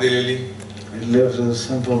उन्होंने नौकरी ले ली। He lived as a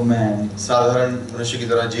simple man. साधारण मनुष्य की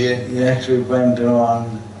तरह जिए। He actually went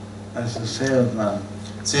around as a salesman.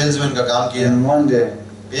 Salesman का काम किया। And one day,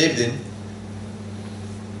 एक दिन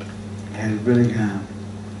he had Billy Graham,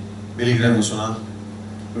 Billy Graham को सुना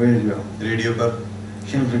radio. रेडियो पर।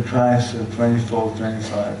 Came to Christ at 24,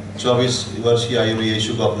 25. 24 वर्ष की आयु में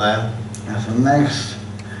यीशु को अपनाया And for next,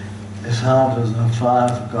 his heart was on fire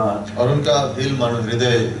for God. और उनका दिल मन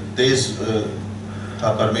हृदय तेज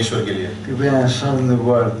था परमेश्वर के लिए। He began studying the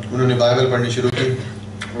Word उन्होंने बाइबल पढ़नी शुरू की।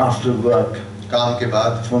 after work, काम के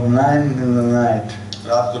बाद from 9 in the night,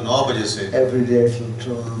 रात को 9 बजे से every day till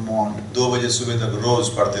 2 in the morning. 2 बजे सुबह तक रोज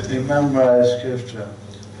पढ़ते He थे memorized scripture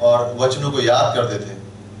और वचनों को याद करते थे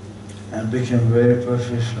and became very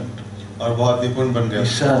proficient. और बहुत निपुण बन He गए।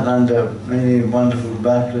 sat under many wonderful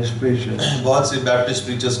Baptist preachers, बहुत से बैप्टिस्ट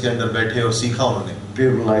प्रीचर्स के अंदर बैठे और सीखा उन्होंने।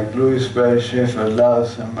 people like Louis Perry Schaeffer,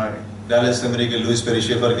 Dallas Emery, Dallas emery के लुइस पेरी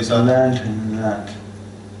शेफर के साथ। learned in that.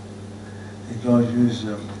 And God used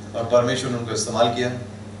them. और परमेश्वर ने उनको इस्तेमाल किया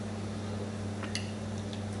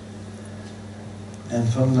And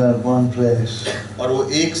from that one place और वो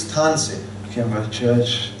एक स्थान से came a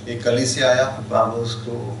church, एक कलीसिया आया, a Bible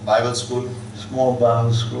school, Bible school, small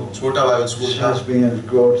Bible school. छोटा बाइबल The स्कूल था। church began to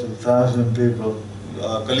grow to 1,000 people.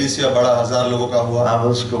 कलीसिया बड़ा 1000 लोगों का हुआ।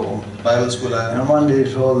 Bible school. बाइबल स्कूल आया And one day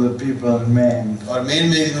he told the people in Maine, और मेन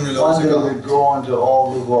में एक दिन उन्होंने लोगों one से day कहा we go into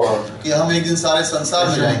all the world. कि हम एक दिन सारे संसार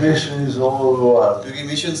में It's a जाएंगे mission is all the world. क्योंकि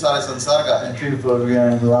मिशन सारे संसार का है। And people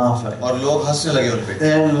began laughing. और लोग हंसने लगे उन पे।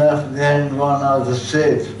 They hadn't gone out of the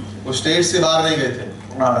state, वो स्टेट से बाहर नहीं गए थे,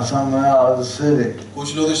 somewhere out of the city.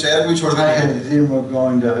 कुछ लोग तो शहर भी छोड़ How कर can गए। you dream of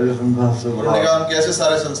going to a different parts of the उन्होंने कहा world? हम कैसे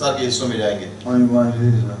सारे संसार के हिस्सों में जाएंगे। Only one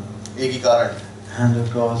reason. एक ही कारण, Hand of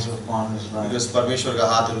God's upon his life. उस परमेश्वर का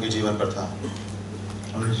हाथ उनके जीवन पर था।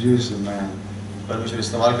 It was used of man. परमेश्वर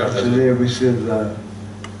इस्तेमाल करता है Today we see the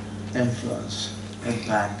influence,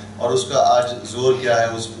 impact. और उसका आज जोर क्या है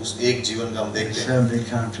उस एक जीवन का हम देखते हैं। 70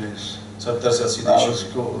 countries, 70 से 80 Bible देशों में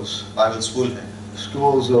schools. बाइबल स्कूल है,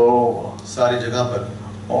 Schools are all सारी जगह पर,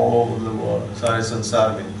 over the world. सारे संसार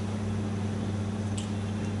में।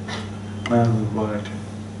 Man of the Word.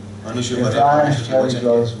 मनुष्य If भरे I परमेश्वर के study वचन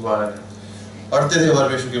God's Word, पढ़ते थे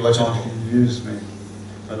परमेश्वर के वचन God को, can use me.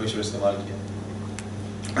 परमेश्वर इस्तेमाल किया।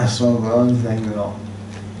 That's not the only thing at all.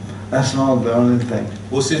 That's not the only thing.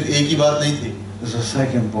 वो सिर्फ एक ही बात नहीं थी, There's a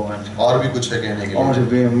second point. और भी कुछ है कहने I के want लिए।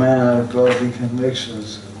 to be a man of godly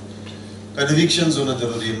convictions. Convictions होना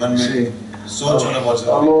जरूरी है, मन See, में सोच होना बहुत a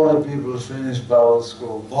जरूरी है। lot of people finish Bible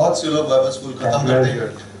school बहुत से लोग बाइबल स्कूल खत्म and करते हैं,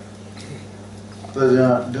 graduate, but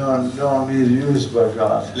don't be used by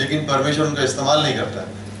God. लेकिन परमेश्वर उनका इस्तेमाल नहीं करता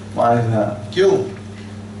है। Why is that? क्यों?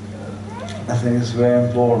 I think it's very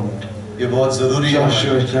important. ये बहुत जरूरी है।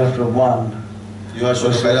 Joshua chapter 1 यहोशू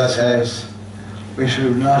का पहला अध्याय, says we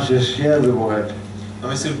should not just hear the word,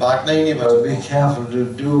 हमें सिर्फ बांटना ही नहीं but be बच्चों, careful to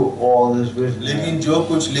do all this written. लेकिन जो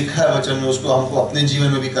कुछ लिखा है वचन में उसको हमको अपने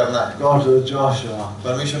जीवन में भी करना है। God to Joshua,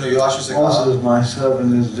 परमेश्वर ने यहोशू से कहा, Moses my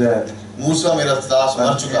servant is dead, मूसा मेरा दास मर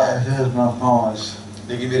but चुका है, here's my promise.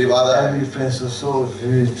 लेकिन मेरी वादा है every place of soul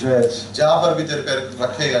he treads, जहाँ पर भी तेरे पैर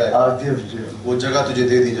रखे गए I'll give to you. वो जगह तुझे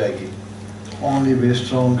दे दी जाएगी। Only be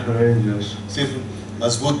strong, courageous. सिर्फ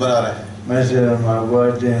मजबूत बना रहे, Meditate on my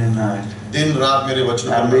word day and night. दिन रात मेरे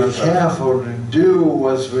वचनों And पर be मनन कर careful to do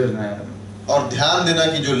what's written. और ध्यान देना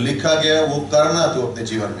कि जो लिखा गया है वो करना तू अपने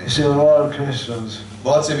जीवन में। You see, a lot of Christians,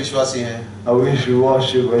 बहुत से विश्वासी हैं I wish you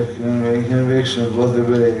watch it with conviction of what they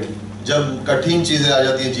believe. जब कठिन चीजें आ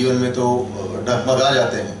जाती हैं जीवन में तो डगमगा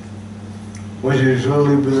जाते हैं। What you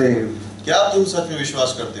truly believe, क्या तुम सच में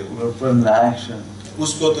विश्वास करते हो will put into action.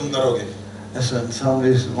 उसको तुम करोगे। Listen,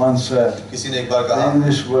 somebody once said, किसी ने एक बार the कहा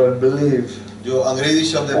English word believe, जो अंग्रेजी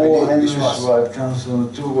शब्द है all believe, English विश्वास, word comes from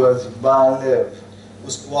the two words, believe.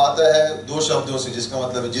 उसको आता है दो शब्दों से जिसका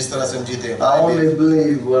मतलब है जिस तरह से हम जीते हैं। I only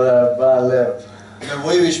believe what I believe. मैं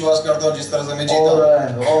वही विश्वास करता हूँ जिस तरह से मैं जीता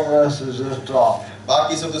हूँ। All the rest is just talk.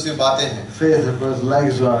 बाकी सब तो सिर्फ बातें हैं। Faith puts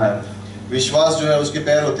legs on it. विश्वास जो है उसके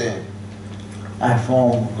पैर होते हैं। I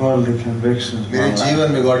form godly convictions. in my मेरे life.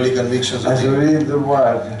 जीवन में गॉडली कन्विक्शंस As होती I हैं। read the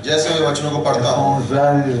word, जैसे मैं वचनों को it पढ़ता हूँ forms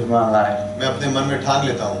values in my life. मैं अपने मन में ठान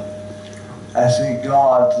लेता हूँ। I see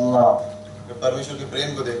God's love, मैं परमेश्वर के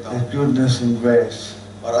प्रेम को देखता हूँ His goodness and grace,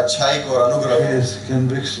 और अच्छाई को और अनुग्रह को His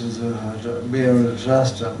convictions of being able to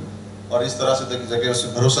trust Him. और इस तरह से जगह उससे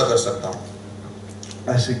भरोसा कर सकता हूँ।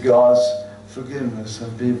 I see God's forgiveness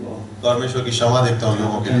in people, परमेश्वर की क्षमा देखता हूँ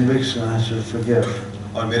लोगों के conviction I should forgive.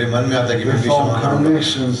 और मेरे मन में आता है कि We मैं भी form क्षमा करूँगा।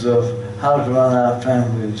 convictions of how to run our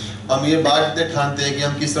families, हम ये बातें ठानते हैं कि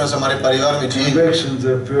हम किस तरह से हमारे परिवार में जिएंगे, convictions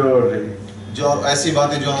of purity, जो ऐसी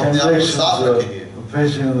बातें जो हम अपने आप को convictions साफ of रखेंगे,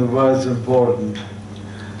 preaching of the word is important.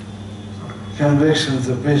 Convictions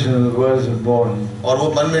of preaching of the word is important. और वो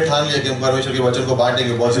मन में ठान लिया कि हम परमेश्वर के वचन को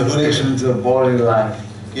बांटेंगे, बहुत जरूरी है Convictions of body life.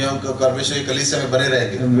 कि हम परमेश्वर की कलीसिया में बने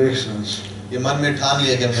रहेंगे। Convictions. ये मन में ठान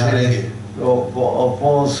लिया कि हम यहाँ रहेंगे।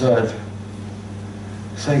 Paul said,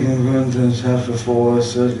 2 Corinthians chapter 4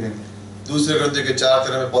 verse 13. दूसरे ग्रंथ के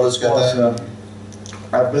 4:13 में पौलुस Paul कहता है said,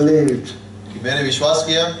 I believed कि मैंने विश्वास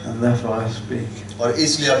किया and therefore I speak. और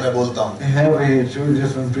इसलिए अब मैं बोलता हूँ। Here we hear two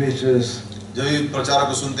different preachers. जब ये प्रचारक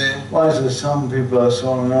को सुनते हैं, Why is it some people are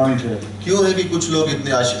so anointed क्यों है कि कुछ लोग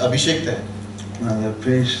इतने अभिषेक्त हैं? and they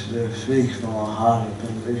preach, they speak from a heart of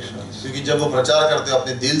convictions. क्योंकि जब वो प्रचार करते हैं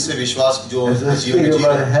अपने दिल से विश्वास जो As they जीवन में speak जी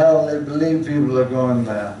रहे about हैं, hell, they believe people are going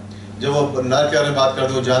there. जब वो नरक के बारे में बात करते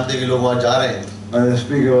हैं वो जानते हैं कि लोग वहाँ जा रहे हैं। When they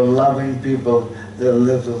speak about loving people, they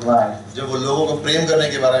live the life. जब वो लोगों को प्रेम करने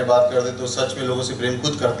के बारे में बात करते हैं तो सच में लोगों से प्रेम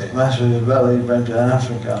खुद करते हैं। Master Belly went to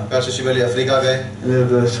Africa. पैसे शिवेली अफ्रीका गए, He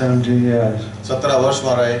lived there 17 years. 17 वर्ष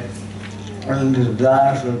वहाँ रहे, And he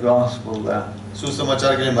died for the gospel there.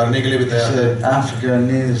 सुसमाचार के लिए मरने के लिए भी He तैयार थे, said, Africa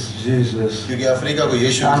needs Jesus. क्योंकि अफ्रीका को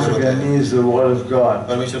यीशु की जरूरत Africa है। needs the word of God.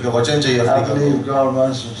 परमेश्वर का वचन चाहिए I अफ्रीका believe को। God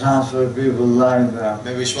wants to transfer people's lives there.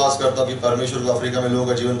 मैं विश्वास करता हूँ कि परमेश्वर को अफ्रीका में लोगों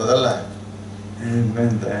का जीवन बदलना है And he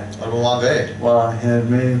went there. और वो वहाँ गए। Well, he had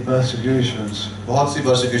many persecutions. बहुत सी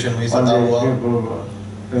परसिक्यूशन हुई, One सताव day हुआ।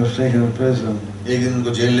 he was taken to prison. एक दिन उनको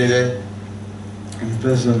जेल ले गए In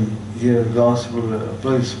prison, he gave the gospel to a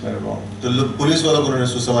police people. तो पुलिस वालों को उन्होंने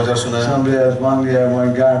सुसमाचार सुनाया। Somebody asked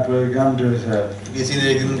one guy put a gun to his head. किसी ने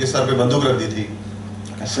एक दिन उनके सर पे बंदूक रख दी थी,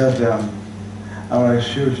 I said to him, I'm going to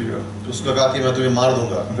shoot you. तो उसका कहा कि मैं तुम्हें मार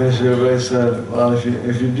दूंगा। Basically, everybody said, well,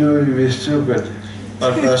 if you do, you'll be stupid.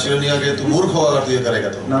 पर शिवनी ने कहा तू मूर्ख होगा अगर तू ये करेगा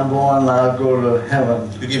तो, Number one, I'll go to heaven.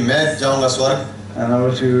 क्योंकि मैं जाऊंगा स्वर्ग, And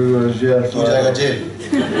number two, you go to jail. तू जाएगा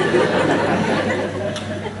jail.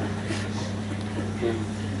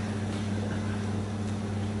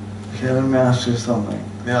 Okay, let me ask you something.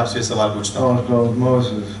 मैं आपसे एक सवाल पूछता हूँ। God called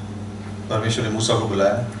Moses, परमेश्वर ने मूसा को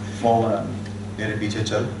बुलाया, follow him. मेरे पीछे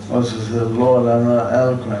चल, Moses said, Lord, I'm not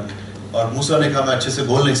eloquent. और मूसा ने कहा मैं अच्छे से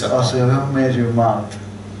बोल नहीं I सकता। said, who made your mouth?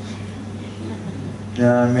 Did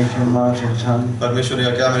I make your mouth and tongue? परमेश्वर ने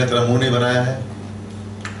कहा क्या मैंने तेरा मुंह नहीं बनाया है?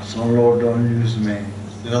 So Lord, don't use me.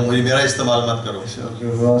 मुझे मेरा इस्तेमाल मत करो। He said,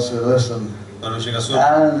 okay, well, so listen. परमेश्वर का सुन,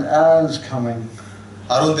 Aaron's coming.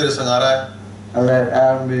 हारून तेरे संग आ रहा है And let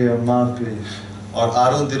Aaron be your mouthpiece. और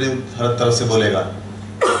हारून तेरे हर तरफ से बोलेगा,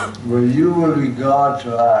 But you will be God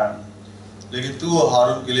to Aaron. लेकिन तू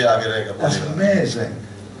हारून के लिए आगे रहेगा। That's बोलेगा। amazing.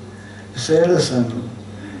 Say, listen,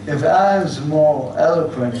 if Aaron's more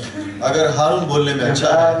eloquent, अगर हारून बोलने में if अच्छा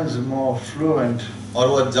है Aaron's more fluent, और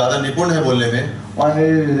वो ज्यादा निपुण है बोलने में, why do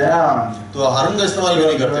you use Aaron? तो हारून का इस्तेमाल क्यों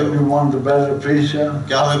नहीं करते Don't हो? you want a better preacher?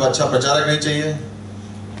 क्या हमें एक अच्छा प्रचारक नहीं चाहिए?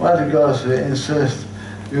 Why did God say, insist,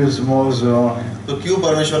 use Moses only? तो क्यों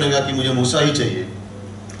परमेश्वर ने कहा कि मुझे मूसा ही चाहिए?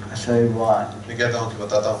 I say, why? मैं कहता हूँ कि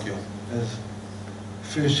बताता हूँ क्यों। There's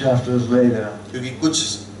a few chapters later, क्योंकि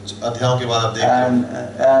कुछ अध्यायों के बाद आप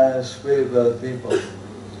देखते Aaron spoke about people.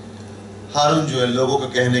 हारून जो है लोगों के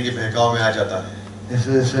कहने के बहकाव में आ जाता है। He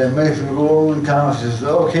said, make the golden calf. She said,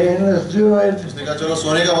 okay, let's do it. उसने कहा चलो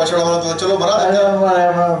सोने का बछड़ा बना तो चलो बना I देते हैं। don't want to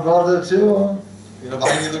have my brother too. मेरा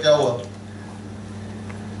भाई नहीं तो क्या हुआ?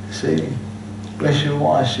 See,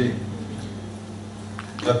 wishy-washy.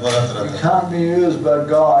 डगमगाता You रहता है। can't be used by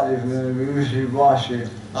God if you're wishy-washy.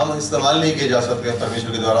 हम इस्तेमाल नहीं किए जा सकते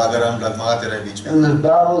परमेश्वर के द्वारा अगर हम डगमगाते रहे बीच में। In the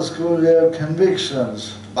Bible school, you have convictions.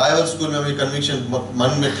 Bible school में हम कन्विक्शन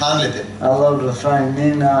मन में ठान लेते हैं। I love to find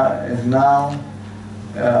Nina is now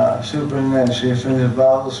superintendent. She finished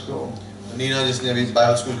Bible school. Neena जिसने अभी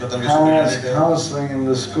बाइबल स्कूल खत्म किया Hannah's सुपरिटेंडेंट है। counseling in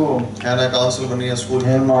the school. हैना काउंसिल बनी है school.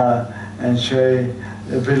 Him and Sherry,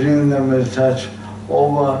 they're bringing them in touch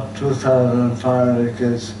over 2,500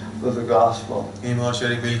 kids with the gospel. Him और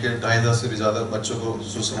शेरी मिलकर 2,500 से भी ज़्यादा बच्चों को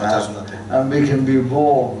सुसमाचार सुनाते हैं। And we can be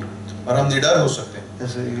bold. और हम निडर हो सकते हैं।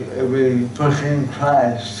 As we proclaim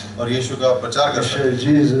Christ. और यीशु का प्रचार We कर सकते share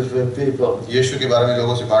Jesus with people. हैं। यीशु के बारे में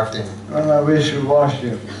लोगों से बांटते हैं। We're not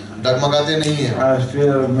wishy-washy. डगमगाते नहीं हैं। We're not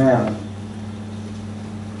afraid of men.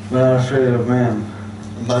 We're not afraid of men.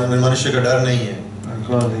 मनुष्य का डर नहीं है। We're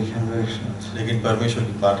godly convictions. लेकिन परमेश्वर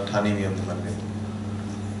की बात ठानी भी हमने मन में।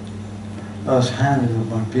 God's hand is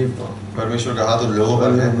upon people. परमेश्वर का हाथ उन लोगों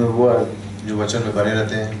पर But है in the word, जो वचन में बने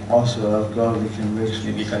रहते हैं। also have godly convictions.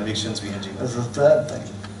 इनकी कन्विक्शंस भी हैं जीवन। That's the third thing.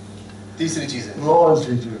 तीसरी चीज है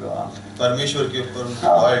Loyalty to God. परमेश्वर के ऊपर उनकी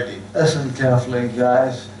Now, loyalty. listen carefully,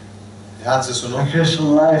 guys. ध्यान से सुनो। A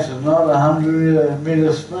Christian life is not a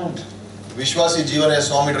 100-meter sprint. विश्वासी जीवन है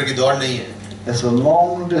 100 मीटर की दौड़ नहीं है। It's a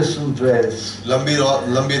long distance race. लंबी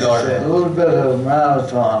दौड़ It's है। a little bit of a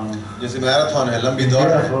marathon. जैसे मैराथन है लंबी Be दौड़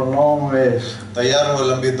here है। for a long race. तैयार रहो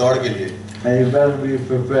लंबी दौड़ के लिए And you better be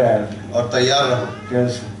prepared. और तैयार रहो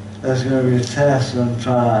Because there's going to be tests and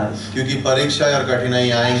trials. क्योंकि परीक्षाएं और कठिनाई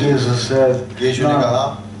आएंगी। Jesus said, यीशु ने कहा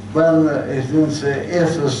when he didn't say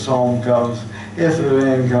if the storm comes, if the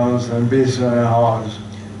rain comes and beats on your horns.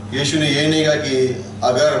 यीशु ने ये नहीं कहा कि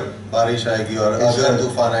अगर बारिश आएगी और अगर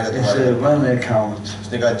तूफान आएगा He तुम्हारे। said when it comes,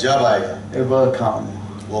 उसने कहा जब आएगा it will come.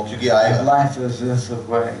 वो क्योंकि आएगा। Life is this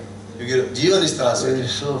way. क्योंकि जीवन इस तरह So से you're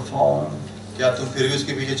still falling. क्या तुम फिर भी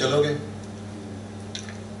उसके पीछे चलोगे?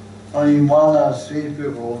 Only one out of three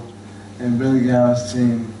people in Billy Graham's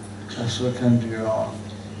team are still come to your own.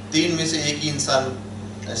 3 में से एक ही इंसान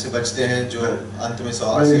ऐसे बचते हैं जो अंत में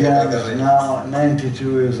सवाल Billy से Graham कर is रहे हैं। now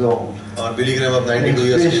 92 years old. और बिली ग्रैहम अब 92 He's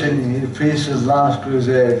इयर्स के preaching, he preached his last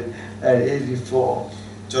crusade at 84.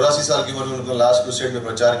 84 साल की उम्र में उन्होंने लास्ट क्रूसेड में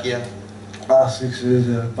प्रचार किया Last 6 years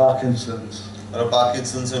of Parkinson's. और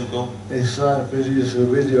पार्किंसन से उनको He started to produce a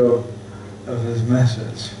video of his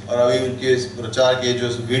message. और अभी उनके इस प्रचार के जो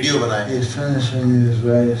वीडियो बनाए He's finishing his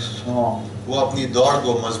very strong. वो अपनी दौड़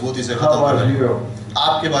को मजबूती से How खत्म कर about रहे हैं। you?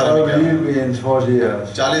 आपके बारे How में will क्या? you be in 40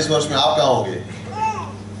 years? 40 वर्ष में आप कहाँ होंगे?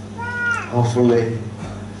 Hopefully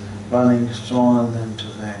running stronger than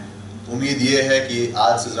today. उम्मीद ये है कि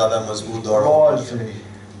आज से ज्यादा मजबूत दौड़ हो। Loyalty.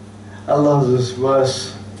 I love this verse.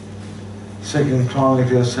 2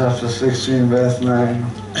 Chronicles chapter 16 verse 9.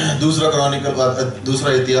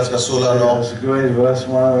 दूसरा इतिहास का 16:9 It's a great verse,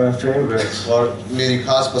 one of my favorites. और मेरी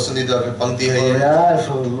खास पसंदीदा पंक्ति है For the ये। eyes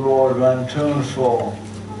of the Lord run to and fro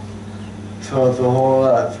throughout the whole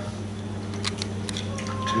earth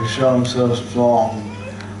to show himself strong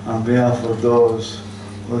on behalf of those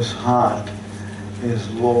whose heart is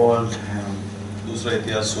loyal to him. दूसरा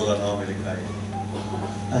इतिहास 16:9 में लिखा है।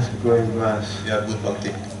 That's a great verse. ये अद्भुत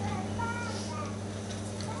पंक्ति।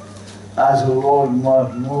 As the Lord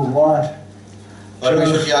must move what?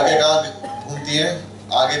 परमेश्वर की आगे कहाँ घूमती है?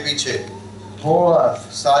 आगे पीछे Whole earth.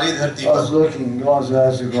 सारी धरती I was पर looking, God's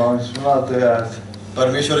eyes are going throughout the earth.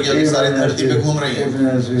 परमेश्वर की आगे सारी धरती पे घूम रही है। Even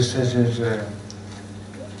as we sit here.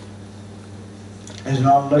 He's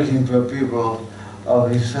not looking for people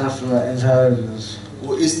of exceptional intelligence.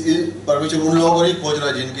 वो इस परमेश्वर उन लोगों को नहीं खोज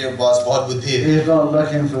रहा जिनके पास बहुत बुद्धि है। He's not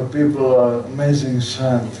looking for people of amazing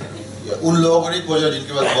strength. उन लोगों को नहीं खोज रहा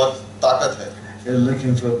जिनके पास बहुत ताकत है। He's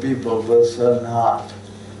looking for people with a certain heart.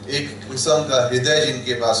 एक किस्म का हृदय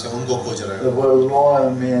जिनके पास है उनको खोज रहा है। The word loyal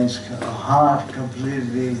means a heart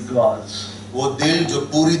completely God's. वो दिल जो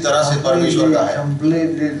पूरी तरह से परमेश्वर का है।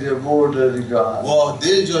 Completely devoted to God. वो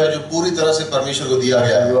दिल जो है जो पूरी तरह से परमेश्वर को दिया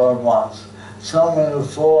गया है। God wants. Some will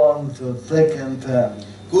fall into thick and thin.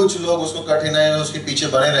 कुछ लोग उसको कठिनाई में उसके पीछे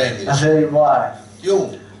बने रहेंगे। I say why? क्यों?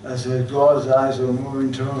 I say God's eyes are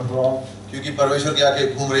moving to and fro. क्योंकि परमेश्वर की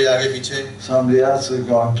आंखें घूम रही है आगे पीछे। Somebody else is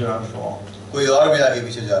going to and fro. कोई और भी आगे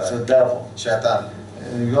पीछे जा It's रहा the है। devil. शैतान।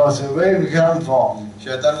 And God said, where did you come from?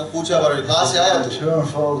 शैतान को पूछा पर कहाँ से आया तू? To and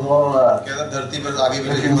fro the whole earth. कहता धरती पर आगे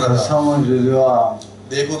पीछे Looking घूम for रहा था। someone to do harm.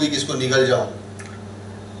 देखो कि किसको निगल जाऊं।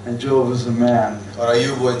 And Job was a man. और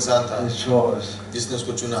अय्यूब वो इंसान था He chose. जिसने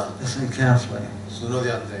उसको चुना। Listen carefully. सुनो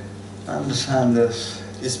ध्यान से, Understand this.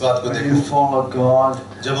 इस बात को When you देखो, follow God,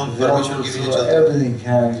 जब हम the परमेश्वर devil की will विधि throw चलते हैं, everything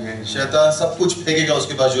carrying you. शैतान सब कुछ फेंकेगा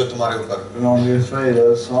उसके पास जो है तुम्हारे ऊपर। Don't be afraid.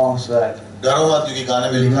 The song said, डरो मत, क्योंकि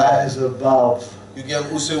गाने में He लिखा है, rise above. क्योंकि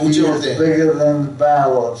हम उससे He ऊंचे is उठते हैं। bigger than the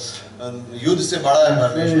battles. युद्ध से बड़ा है And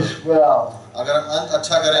परमेश्वर। finish well. अगर हम अंत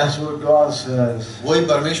अच्छा करें, That's what God says. वही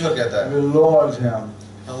परमेश्वर कहता है, We Lord Him.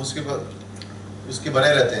 हम उसके बने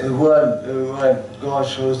रहते हैं। The word God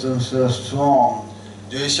shows Himself strong.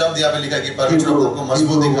 जो ये शब्द यहाँ पे लिखा है कि परमेश्वर आपको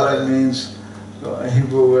मजबूत दिखा रहा है।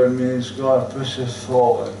 Hebrew word means God pushes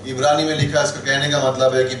forward. इब्रानी में लिखा है, इसका कहने का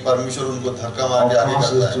मतलब है कि परमेश्वर उनको धक्का मार के आगे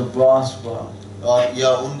Causes करता to है prosper. और या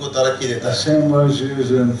उनको तरक्की देता The है। same words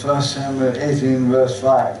used in 1 Samuel 18 verse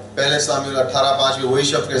 5. पहले सामुएल 18:5 में वही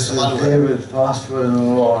शब्द का It says इस्तेमाल हुआ है David prospered in the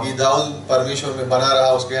Lord. कि दाऊद परमेश्वर में बना रहा।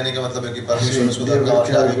 उसके कहने का मतलब है कि परमेश्वर ने उसको David धक्का मार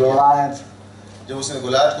के killed आगे किया। Goliath, जब उसने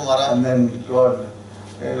गुलायत को मारा, and then God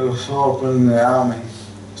Saul put in the army.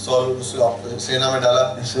 Sol उसे सेना में डाला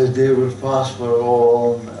It says David prospered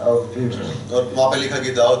all of people. और वहाँ पे लिखा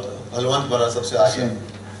कि दाऊद बलवंत बना सबसे आगे।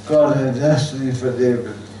 God had destiny for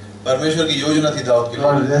David. परमेश्वर की योजना थी दाऊद के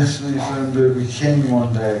God had लिए destiny for him to be king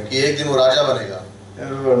one day. कि एक दिन वो राजा बनेगा।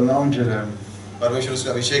 Everyone anointed him. परमेश्वर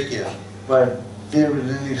उसका अभिषेक किया। But David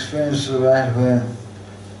didn't experience the right way.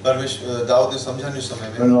 परमेश्वर दाऊद ने समझा नहीं उस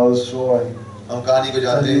समय We में। know the story. हम कहानी को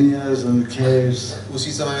जानते 13 हैं। years in the caves,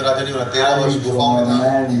 उसी समय में राजा नहीं बना, 13 वर्ष hiding गुफाओं from में a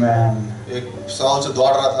था। madman, एक साल से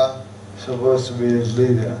दौड़ रहा था supposed to be his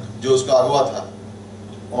leader, जो उसका अगुआ था।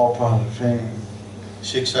 all part of training.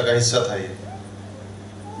 शिक्षा का हिस्सा था ये।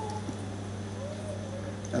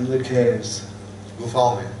 In the caves,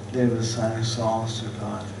 गुफाओं में David sang songs to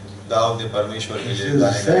God. Dawood ने परमेश्वर के He लिए did the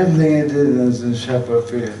गाने same गाए। thing he did as in shepherd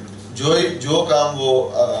field. जो काम वो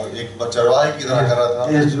एक चरवाहे की तरह कर रहा था,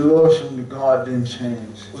 His devotion to God didn't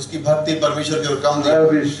change. उसकी भक्ति परमेश्वर की ओर कम In नहीं।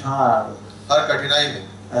 every trial, हर कठिनाई में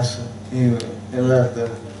that's he let the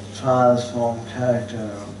trials form character.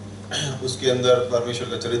 उसके अंदर परमेश्वर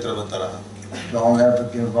का चरित्र बनता रहा। Don't ever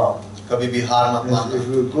give up. कभी भी हार मत If मानना।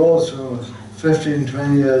 we go through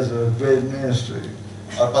 15-20 years of great ministry,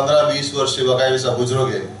 और 15-20 वर्ष सेवकाई में सब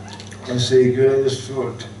गुजरोगे, you see greatest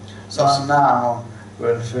fruit. Not now, but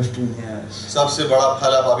in 15 years. सबसे बड़ा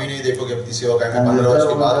फल आप अभी नहीं देखोगे, अपनी सेवकाई में And the 15 वर्ष के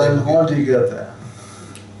devil बाद doesn't देखोगे। want to get there.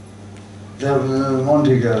 Devil doesn't want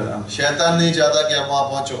to get there. शैतान नहीं चाहता कि आप वहाँ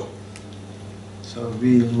पहुँचो। So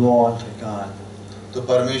be Lord to God. तो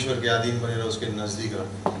परमेश्वर के अधीन बने रहो, उसके नजदीक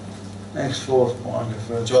रहो। Next fourth point.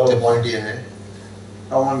 चौथे पॉइंट ये है,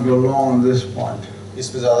 I want to go long on this point. इस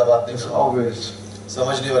पे ज्यादा बात नहीं It's करूँगा, obvious.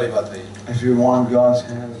 समझने वाली बात है ये। If you want God's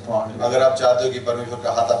hand upon you, अगर आप चाहते हो कि परमेश्वर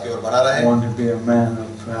का हाथ आपके ओर बना रहे, you want to be a man of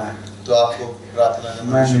prayer. तो आपको प्रार्थना A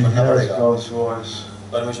में man मनुष्य who बनना hears पड़ेगा। God's voice.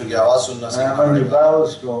 परमेश्वर की आवाज सुनना And सीखना I went to पड़ेगा। Bible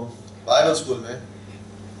school. बाइबल स्कूल में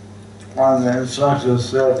One of the instructors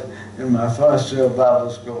said in my first year of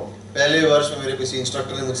Bible school, पहले वर्ष में मेरे किसी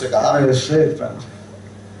इंस्ट्रक्टर ने मुझसे I कहा, made a statement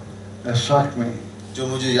that struck me. जो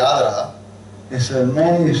मुझे याद रहा। He said,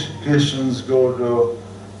 many Christians go to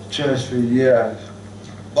church for years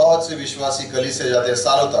बहुत से विश्वासी कलीसिया जाते हैं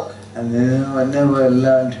सालों तक and they never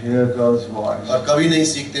learn to hear God's voice. और कभी नहीं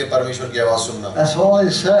सीखते परमेश्वर की आवाज सुनना। That's all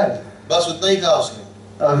he said. बस उतना ही कहा उसने।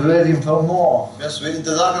 I was waiting for more. बस वे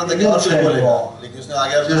इंतजार करते कि और कुछ बोलेगा, लेकिन उसने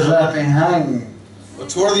आगे Just left me hanging. वो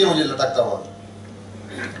छोड़ दिया मुझे लटकता हुआ।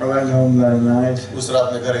 I went home that night. उस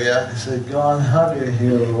रात में घर गया I said, God, how do you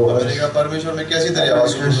hear the और मैंने voice? कहा परमेश्वर में कैसी I've तेरी been आवाज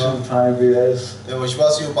a सुनूंगा। Christian 5 years. मैं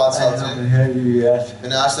विश्वासी हूँ 5 I साल से, haven't heard you yet.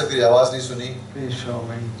 मैंने आज तक तेरी आवाज नहीं सुनी, Please show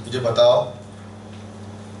me. मुझे बताओ।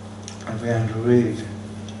 I began to read.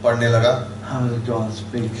 पढ़ने लगा How does God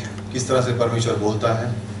speak? किस तरह से परमेश्वर बोलता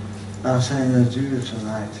है। I'm saying that to you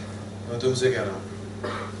tonight. मैं तुमसे कह रहा हूँ,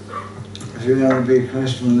 If you're going to be a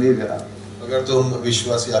Christian leader, अगर तुम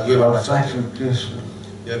विश्वासी आगे you're बढ़ना a चाहते effective Christian,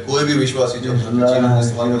 हो या कोई भी विश्वासी जो you have to अपने learn जीवन how में to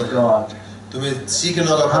इस्तेमाल hear करना, God. तुम्हें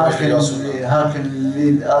सीखना होगा How परमेश्वर की आवाज can सुनना। you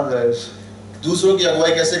lead others दूसरों की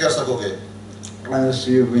अगुवाई कैसे कर सकोगे unless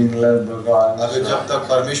you've been led by God? अगर जब तक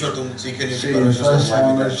परमेश्वर तुम सीखे नहीं See, कि in परमेश्वर 1 से अगुवाई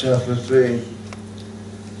Samuel नहीं chapter 3,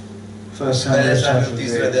 1 Samuel chapter 3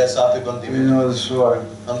 3, अध्याय 7 पंक्ति we में know the story.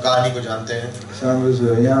 हम कहानी को जानते हैं। Samuel was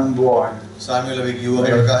a young boy. Samuel अभी एक युवक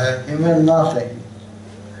लड़का है, He meant nothing.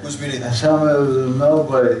 कुछ भी नहीं था, And Samuel was a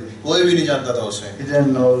nobody. कोई भी नहीं जानता था उसे, He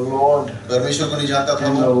didn't know the Lord, परमेश्वर को नहीं जानता था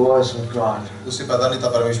didn't वो, know the voice of God. उसे पता नहीं था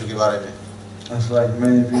परमेश्वर के बारे में। That's like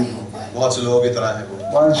many people. बहुत से लोगों की तरह है वो।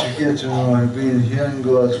 Once you get to know Him, being hearing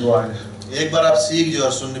God's voice, एक बार आप सीख जाओ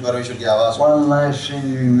और सुनने परमेश्वर की आवाज, one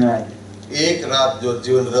life-changing night, एक रात जो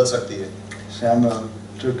जीवन बदल सकती है।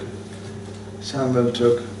 Samuel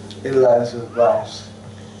took Eli's advice.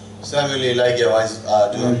 Samuel ने इलाई की आवाज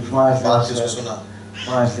जो बात थी उसको सुना.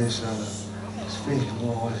 Quietly said, "Speak,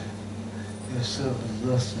 Lord. Your servant is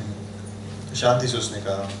listening." शांति से उसने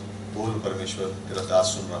कहा, बोल परमेश्वर, तेरा दास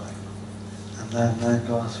सुन रहा है. And that night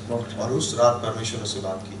God spoke to और him. उस रात परमेश्वर ने उससे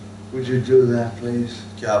बात की. Would you do that, please?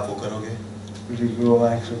 क्या आप वो करोगे? Would you go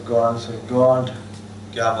back to God and say, God,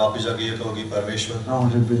 क्या आप वापस जाके ये कहोगे परमेश्वर I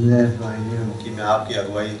want to be led by you? कि मैं आपकी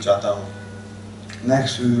अगुवाई चाहता हूँ.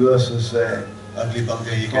 Next few verses say, अगली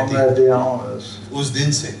पंक्ति ये from कहती that है, day onwards, उस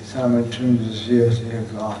दिन से Samuel tuned his ear to hear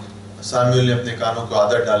God. Samuel ने अपने कानों को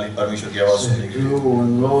आदत डाली परमेश्वर की आवाज So सुनने he के लिए. grew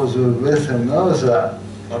and those who were with him knows that.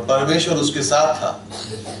 और परमेश्वर उसके साथ था.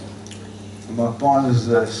 My point is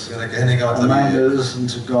this. मेरा कहने का A मतलब man ये that है,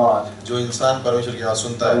 listens to God, जो इंसान परमेश्वर की आवाज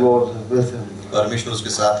सुनता the है, Lord is with him. परमेश्वर उसके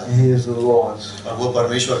साथ है And he is the Lord's. और वो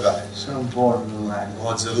परमेश्वर का है. So important in life.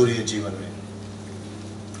 बहुत जरूरी है जीवन में.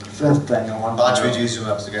 Fifth thing I want पांचवी to know, चीज जो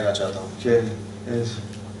मैं आपसे कहना चाहता हूँ, okay, is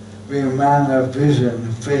be a man of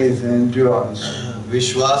vision, faith, and endurance.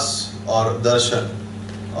 विश्वास और दर्शन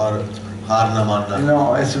और हार न मानना. You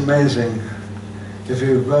know, it's amazing if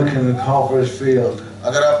you work in the corporate field,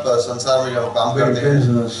 अगर आप संसार में जब काम big करते हैं,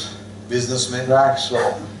 business, बिजनेस में,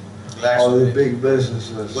 Raxel, लैक्स all the में, big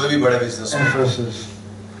businesses, कोई भी बड़े बिजनेस में, emphasis,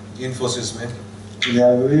 इन्फोसिस में, they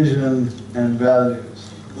have vision and values.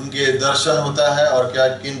 उनके दर्शन होता है और क्या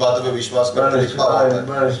किन बातों पे विश्वास करते But लिखा होता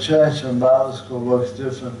है. a church and Bible school works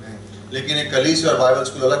differently. लेकिन एक कलीसिया और बाइबल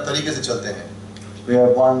स्कूल अलग तरीके से चलते हैं. We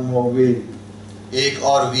have one more V. एक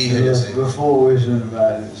और वी है जैसे Before vision and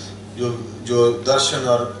values. जो दर्शन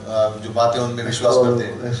और जो बातें उनमें विश्वास करते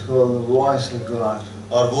हैं, It's called the voice of God.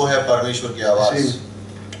 और वो है परमेश्वर की आवाज. See,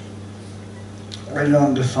 I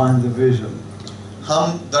don't define the vision.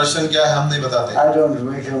 हम दर्शन क्या है हम नहीं बताते. I don't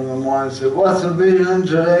wake up in the morning and say, what's the vision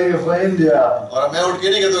today for India? और मैं उठ के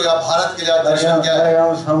नहीं कहता हूँ कि आप भारत के लिए आज दर्शन क्या है, I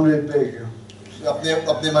am somebody big.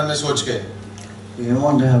 अपने मन में सोच के. You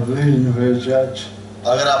want to have vision for your church?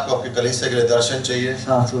 अगर आपको आपके कलीसिया के लिए दर्शन चाहिए,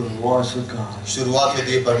 Start with the voice of God. शुरुआत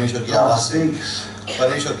होती है परमेश्वर की God आवाज से. speaks.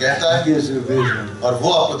 परमेश्वर कहता He है gives you vision. और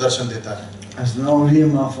वो आपको दर्शन देता है. There's no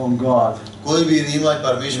rhema from God. कोई भी रीमा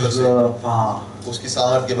परमेश्वर There's से a power. उसकी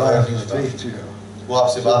सामर्थ के God बगैर can नहीं होता. speak to you. वो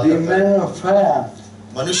आपसे So बात be करता है. men of prayer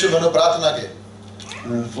मनुष्य बनो प्रार्थना के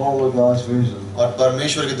and follow God's vision. और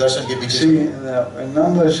परमेश्वर के दर्शन के पीछे See, चलो. in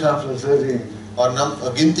Numbers chapter 13, और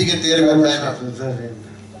गिनती के 13वें Numbers अध्याय में chapter 13,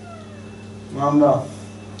 remember,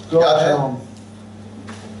 go क्या है? home.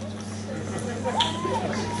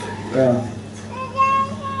 Yeah.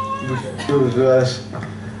 Choose verse.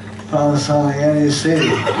 Panasonic NEC.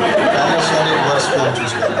 Panasonic verse को हम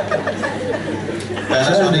चूज करें.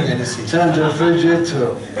 Panasonic NSC. Turn to Fujitsu.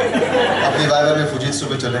 अपनी बाइबल में फुजित्सु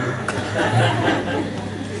पे चलेंगे.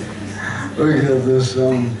 Look at this.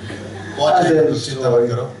 बहुत चिंता मत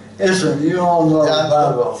करो. Listen, you all know the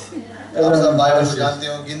Bible. आप सब बाइबल को जानते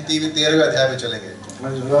हो. गिनती के 13वें अध्याय में चलेंगे.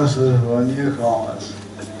 Which verses for newcomers?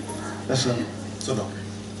 Listen. सुनो.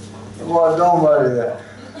 Well, don't worry there.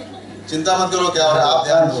 चिंता मत करो क्या हो रहा है. आप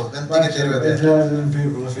ध्यान दो. गिनती के 13वें अध्याय. Intelligent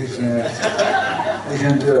people are fixing it. They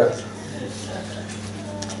can do it.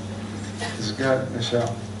 It's good,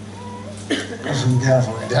 Michelle. Listen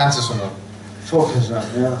carefully. ध्यान से सुनो. Focus on,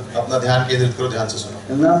 yeah. अपना ध्यान केंद्रित करो. ध्यान से सुनो.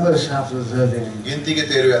 In Numbers chapter 13, गिनती के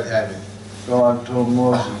 13वें अध्याय में God told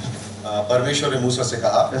Moses, परमेश्वर ने मूसा से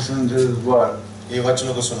कहा, listen to his word. ये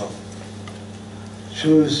वचनों को सुनो.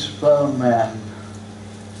 Choose 12 men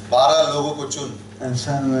 12 लोगों को चुन and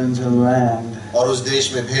send them into land और उस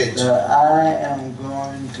देश में भेज that I am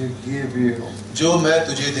going to give you, जो मैं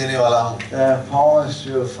तुझे देने वाला हूँ, that I promised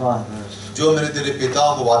your fathers. जो मैंने तेरे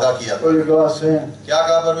पिताओं को वादा किया था. What did God say? क्या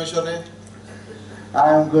कहा परमेश्वर ने? I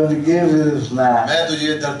am going to give you this land. मैं तुझे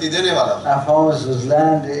ये धरती देने वाला हूँ. I promised this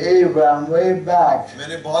land to Abraham way back.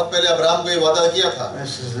 मैंने बहुत पहले अब्राहम को ये वादा किया था.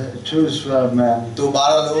 This is it. Choose 12 men. तो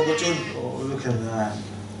 12 लोगों को चुन Oh, look at that.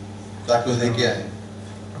 ताकि उसे किया है.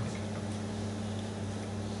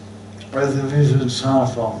 Where's the vision start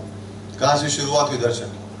from? कहाँ से शुरुआत हुई दर्शन?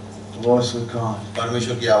 The voice of God.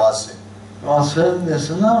 परमेश्वर की आवाज से. God said, that's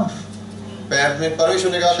enough. पैर में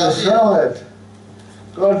परमेश्वर ने कहा So काफी है. sell it.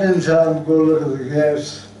 God didn't tell him, go look at the gates.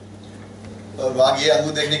 और वहाँ ये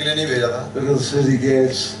अंगूर देखने के लिए नहीं भेजा था. Look at the city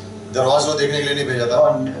gates. दरवाज़ों देखने के लिए नहीं भेजा था.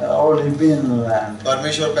 God already been in the land.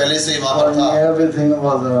 परमेश्वर पहले से ही वहाँ God पर knew था. everything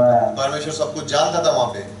about the land. परमेश्वर सब कुछ जानता था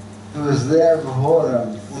वहाँ पे. He was there before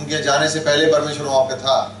them. उनके जाने से पहले परमेश्वर वहाँ पे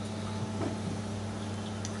था.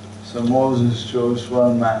 So Moses chose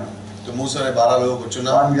 12 men. तो मूसा ने 12 लोगों को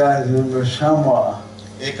चुना. One guy's name was Shammah.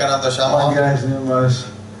 एक का नाम था One Shama. guy's name was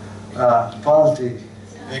Palti.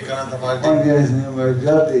 एक का नाम था One faulty. guy's name was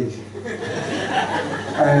Gatti.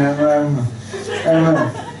 Amen.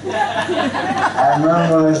 I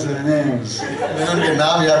memorized their names मैंने उनके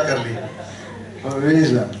नाम याद कर लिए for a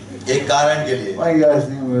reason. एक कारण के लिए. One guy's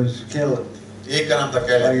name was Caleb. एक का नाम था One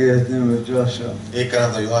Caleb, guy's name was Joshua. एक का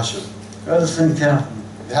नाम था योआशु. Listen carefully.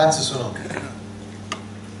 ध्यान से सुनो.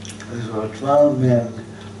 These were 12 men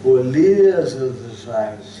who were leaders of the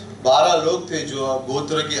tribes. 12 लोग थे जो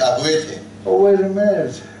गोत्र के अगुवे थे. Oh, wait a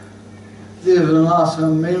minute. These were not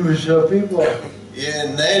some immature people. ये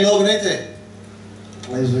नए लोग नहीं थे.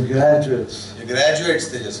 These were graduates. ये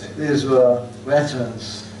ग्रेजुएट्स थे जैसे. These were veterans.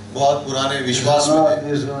 बहुत पुराने विश्वास में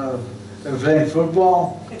थे. These were playing football.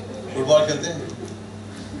 Football खेलते हैं.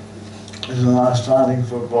 These were not starting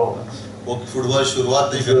footballers. वो फुटबॉल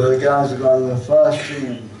शुरुआत नहीं These कर were रहे the थे. guys who got on the first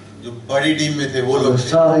team. जो बड़ी टीम में थे वो The लोग थे.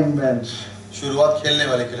 starting bench. शुरुआत खेलने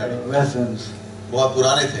वाले खिलाड़ी. Veterans. बहुत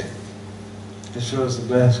पुराने थे. It shows the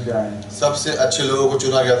best guy. सबसे अच्छे लोगों को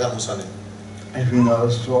चुना गया था मूसा ने. If you know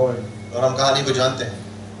the story. और हम कहानी को जानते हैं.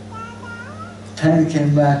 10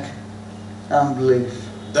 came back, unbelief.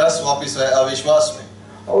 10 वापिस आए अविश्वास में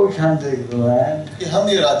Oh, we can't take the land. कि हम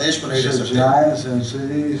ये देश को नहीं ले There's सकते. giants and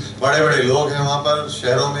cities. बड़े-बड़े लोग हैं वहाँ पर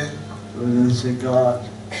शहरों में. We didn't see God.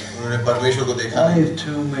 उन्होंने परमेश्वर को देखा. Only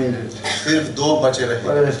 2 made it. सिर्फ 2 बचे रहे.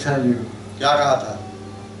 What did I tell you? क्या कहा था?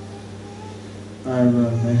 I'm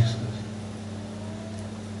gonna make it.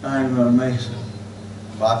 I'm gonna make it.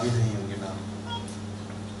 बात भी नहीं होगी ना.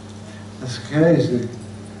 That's crazy.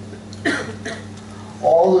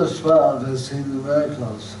 All the 12 have seen the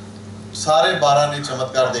miracles. सारे 12 ने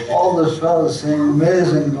चमत्कार देखे All थे. the 12 have seen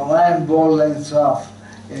amazing, the land bore lengths off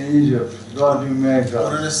in Egypt. God do miracles.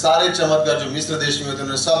 उन्होंने सारे चमत्कार जो मिस्र देश में थे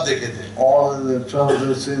उन्होंने सब देखे थे. All of the 12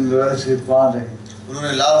 have seen the Red Sea parting.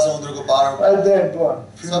 उन्होंने लाल समुद्र को पार Right there, boy.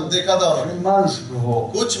 सब देखा था Few उन्होंने. months before.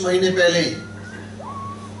 कुछ महीने पहले ही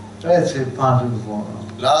Red Sea parted before them.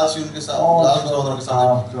 लाल सी उनके साथ लाल समुद्र के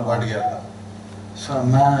साथ बढ़ गया था. So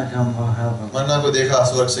manna come from heaven. मन्ना को देखा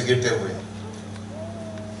स्वर्ग से गिरते हुए.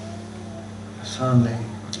 Suddenly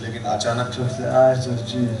लेकिन अचानक took the eyes of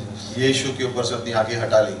Jesus यीशु के ऊपर से अपनी आंखें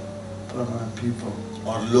हटा ली from the people.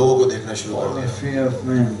 और लोगों को देखना शुरू कर All the दिया. fear of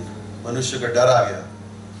men. मनुष्य का डर आ गया.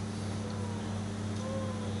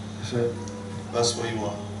 He said, बस वही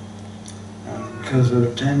हुआ. because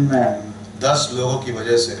of 10 men, 10 लोगों की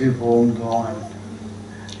वजह से people won't go on.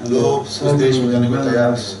 And लोग they उस देश में circled जाने in को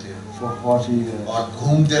तैयार नहीं wilderness होते हैं for 40 years. और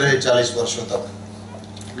घूमते रहे 40 वर्षों तक.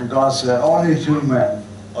 And God said, only 2 men,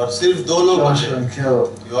 और सिर्फ 2 लोग Joshua बचे, and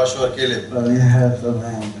Caleb, योआश और Caleb, but he had the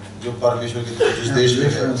land. जो परमेश्वर के जिस He देश had a में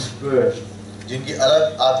different गए, spirit. जिनकी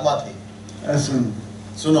अलग आत्मा थी. Listen,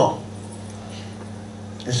 सुनो,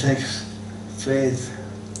 it takes faith,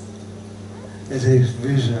 it takes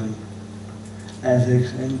vision, and it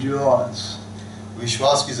takes endurance.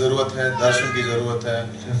 विश्वास की जरूरत है, दर्शन की जरूरत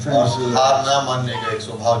है और हार ना मानने का एक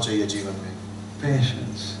स्वभाव चाहिए जीवन में.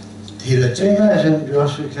 Patience. धीरज Can you चाहिए. imagine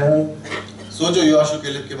Joshua Caleb? सोचो योआश और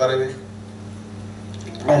केलेब के बारे में.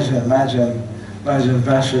 Imagine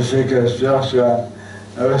Pastor Shaker's Joshua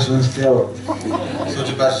and Russell's Caleb.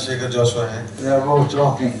 सोचो पास्टर शेखर जोशुआ हैं They're both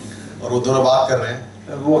talking. और वो दोनों बात कर रहे हैं.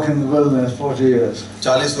 They've walked in the wilderness 40 years.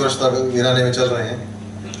 40 वर्ष तक वीराने में चल रहे हैं.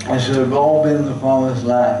 They should have all been in the promised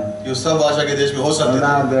land. ये सब आशा के देश में हो And सकते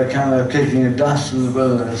now थे, they're kind of kicking the dust in the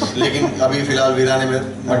wilderness. लेकिन अभी फिलहाल वीराने में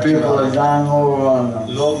And मट्टी people are में dying over on them.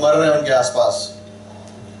 लोग मर रहे हैं उनके आसपास.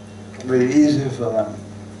 It'd be easy for them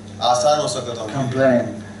आसान हो सकता था to उनके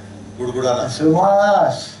complain. गुड़गुड़ाना. I said, why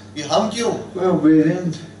us? कि हम क्यों? We're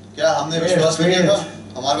obedient. क्या हमने विश्वास नहीं किया था?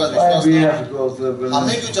 हमारे पास Why विश्वास do we था. have to go to the हमें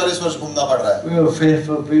wilderness? क्यों 40 वर्ष घूमना पड़ रहा है? We were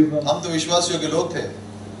faithful people. हम तो विश्वासियों के लोग थे.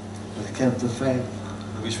 They kept the faith.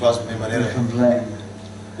 विश्वास में बने They रहे, complained.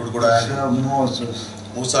 गुड़गुड़ाया They नहीं. served Moses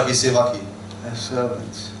मूसा की सेवा की as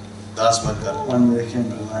servants दास बनकर. when they came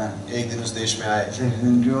to the land. एक दिन उस देश में आए, It takes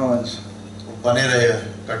endurance. बने रहे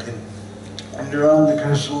कठिन. And around the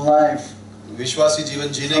Christian life, विश्वासी जीवन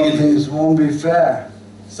जीने some के लिए things won't be fair.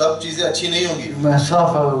 सब चीजें अच्छी नहीं होंगी. You may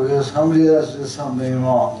suffer because somebody else did something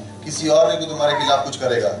wrong. किसी और ने को तुम्हारे खिलाफ कुछ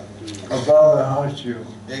करेगा. A brother hurt you.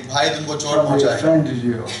 एक भाई तुमको चोट Somebody पहुंचाएगा. offended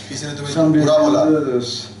you. किसी ने तुम्हें Somebody बुरा बोला. didn't do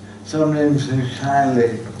this. Somebody didn't speak kindly.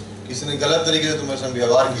 किसी ने गलत तरीके से तुम्हारे संग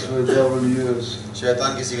व्यवहार That's किया. what the devil used.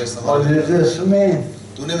 शैतान किसी का Or इस्तेमाल did करता है. this to me.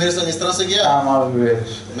 तूने मेरे संग इस तरह से किया, I'm out of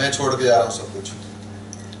it. मैं छोड़ के जा रहा हूँ सब कुछ.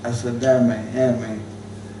 I said, damn me, enemy.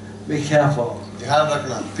 Be careful. ध्यान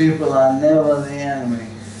रखना, People are never the enemy.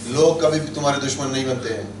 लोग कभी भी तुम्हारे दुश्मन नहीं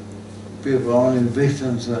बनते हैं. People are only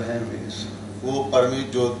victims of enemies. वो परमेश्वर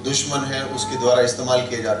जो दुश्मन है उसके द्वारा इस्तेमाल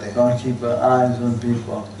किए जाते हैं. Don't keep your eyes on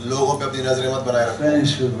people. लोगों पे अपनी नजरें मत बनाए रखो.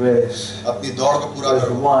 Finish your race अपनी दौड़ को पूरा with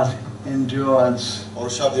करो. what? Endurance. और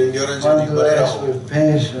शब्द इंड्योरेंस Run यानी the बने race रहो with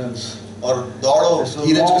patience. और दौड़ो It's a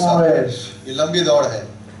धीरज के long साथ. race. ये लंबी दौड़ है.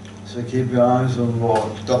 So keep your eyes on the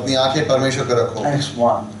Lord. तो अपनी आंखें परमेश्वर पर रखो। Next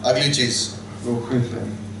one. अगली चीज, Go quickly.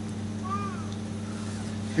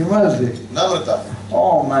 Humility. Namrata.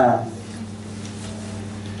 Oh man.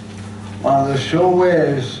 One of the sure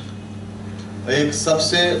ways एक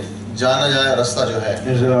सबसे जाना जाए रास्ता जो है,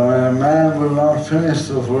 is that when a man will not finish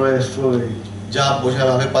the race fully, जहाँ मुझे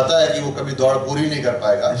हमें पता है कि वो कभी दौड़ पूरी नहीं कर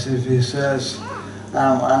पाएगा। as if he says,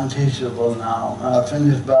 I'm unteachable now, I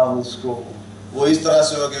finished Bible school, वो इस तरह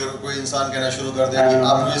से हो कि अगर कोई इंसान कहना शुरू कर दे कि and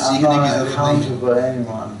आप मुझे I'm सीखने की not जरूरत नहीं है, accountable to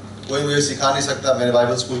anyone. कोई मुझे सिखा नहीं सकता, मैंने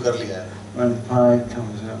बाइबल स्कूल कर लिया है। When pride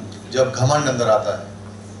comes in, जब घमंड अंदर आता है,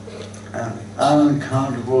 an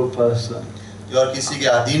unaccountable person, और किसी के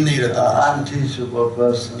अधीन नहीं रहता, an unteachable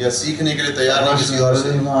person, या सीखने के लिए तैयार नहीं किसी और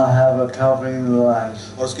से, does not have a covering in their lives,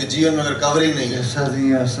 और उसके जीवन में अगर कवरिंग नहीं है, you're setting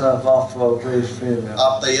yourself up for a great failure.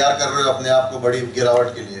 आप तैयार कर रहे हो अपने आप को बड़ी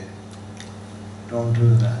गिरावट के लिए। Don't do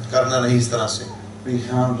that. करना नहीं इस तरह से। Be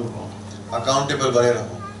accountable. अकाउंटेबल बने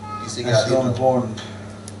रहो, किसी के That's so अधीन रहो। important.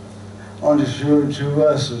 I want to show you 2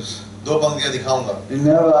 verses. दो पंक्तियां दिखाऊंगा। You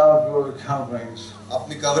never outgrow the coverings.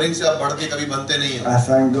 अपनी कवरिंग से आप बढ़ के कभी बनते नहीं हो। I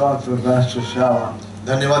thank God for Pastor Shalom,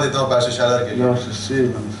 धन्यवाद देता हूँ पैस्टर शालर के लिए, Dr.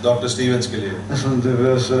 Stevens. डॉक्टर स्टीवेंस के लिए। Listen to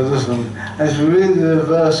this. Listen. As we read the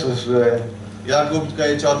verses there, याकूब का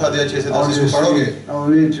ये चौथा अध्याय 6 से I 10 want you इसको to पढ़ोगे? see. I'll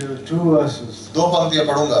read you 2 verses. दो पंक्तियां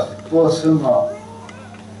पढ़ूंगा। Both similar.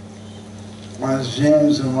 One is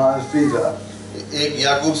James and one is Peter. एक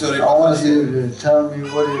याकूब से और एक I पतरस want से। you to tell me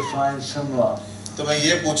what you find similar. तो मैं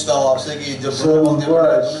ये पूछता हूँ आपसे कि जब Certain दोनों पंक्तियां पढ़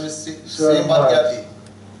रहे हैं, words. दोनों में Certain सेम बात क्या words. थी?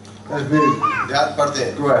 Let's read it. ध्यान पढ़ते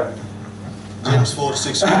हैं। Correct. James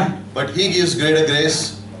 4:16. But he gives greater grace.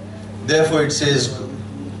 Therefore it says,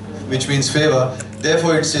 which means favor.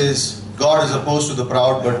 Therefore it says, God is opposed to the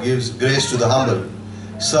proud, but gives grace to the humble.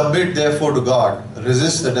 Submit therefore to God.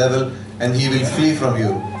 Resist the devil, and he will flee from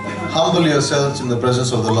you. Humble yourselves in the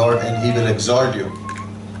presence of the Lord, and he will exalt you.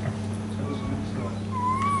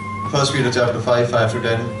 1 Peter chapter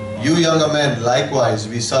 5:5-10. You younger men, likewise,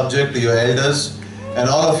 be subject to your elders, and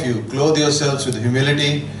all of you, clothe yourselves with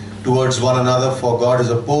humility towards one another, for God is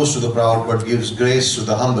opposed to the proud, but gives grace to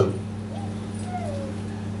the humble.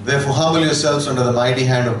 Therefore humble yourselves under the mighty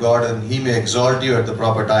hand of God, and he may exalt you at the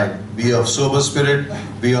proper time. Be of sober spirit,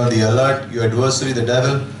 be on the alert. Your adversary, the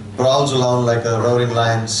devil, prowls around like a roaring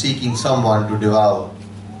lion, seeking someone to devour.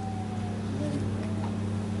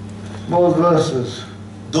 Both verses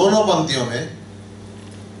दोनों पंक्तियों में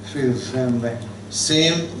feel the same thing.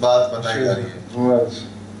 Same बात बताई जा रही है। Words.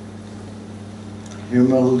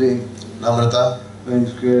 Humility नम्रता,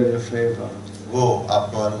 brings greater favor. वो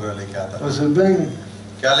आपको अनुग्रह लेके आता है। Was it bring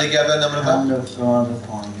क्या लेके आता है नम्रता? hand of God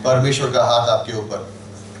upon you? परमेश्वर का हाथ आपके ऊपर।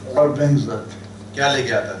 What brings that? क्या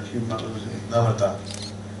लेके आता है? Humility. नम्रता।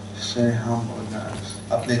 Stay humble, guys.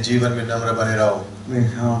 अपने जीवन में नम्र बने रहो, Be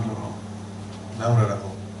accountable. नम्र रहो।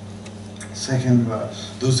 Second verse.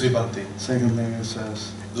 दूसरी पंक्ति, Second thing it says.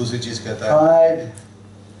 दूसरी चीज कहता है, Pride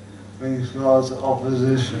brings God's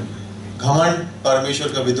opposition. घमंड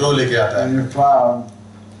परमेश्वर का विद्रोह लेके आता है। When you're proud,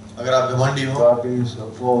 अगर आप घमंडी हो, God begins to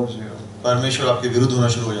oppose you. परमेश्वर आपके विरुद्ध होना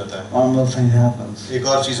शुरू हो जाता है। One more thing happens. एक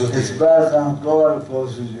और चीज होती It's है, bad when God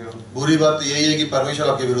opposes you. बुरी बात तो यही है कि परमेश्वर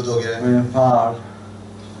आपके विरुद्ध हो गया है, When you're proud,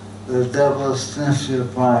 the devil sniffs your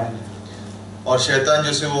pride और शैतान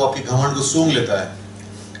जैसे वो आपकी घमंड को सूंघ लेता है,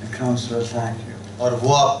 and comes to attack you. और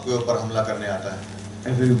वो आपके ऊपर हमला करने आता है।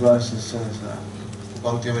 Every verse says that.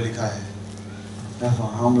 पंक्तियों में लिखा है, Therefore,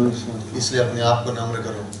 humble yourself. इसलिए अपने आप को नम्र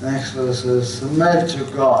करो। Next verse says, submit to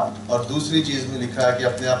God. और दूसरी चीज में लिखा है कि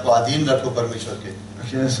अपने आप को अधीन रखो परमेश्वर के।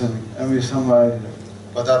 Okay, listen, let me summarize it.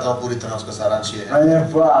 बताता हूँ पूरी तरह उसका सारांश ये है, When you're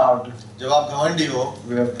proud, जब आप घमंडी हो,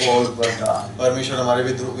 we are opposed by God. परमेश्वर हमारे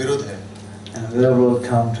विरुद्ध है, And the devil will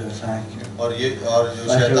come to attack you. और जो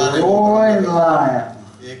Like शैतान a है वो roaring lion.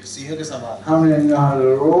 एक सिंह के समान। How many know how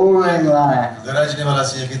a roaring lion? गरजने वाला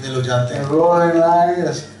सिंह कितने लोग जानते A हैं? roaring lion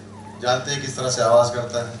is, जानते हैं किस तरह से आवाज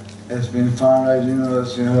करता है? it's been found out, you know,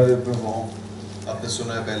 as you heard it before. आपने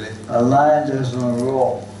सुना है पहले। A lion does not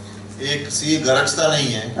roar एक सिंह गरजता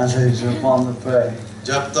नहीं है until he's upon the prey.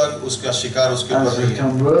 जब तक उसका शिकार उसके ऊपर As नहीं he है।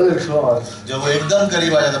 comes really close, जब वो एकदम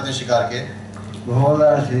करीब आ जाता है अपने शिकार के, before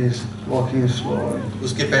that he's walking slowly.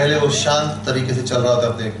 उसके पहले वो शांत तरीके से चल रहा होता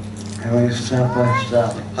है, अपने And when you step by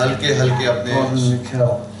step, हल्के हल्के अपने causing to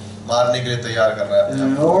kill. मारने के लिए तैयार कर रहा है।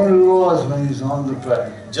 And he only roars when he's on the prey.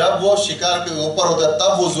 जब वो शिकार के ऊपर होता है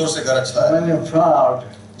तब वो जोर से गरजता है। When you're proud,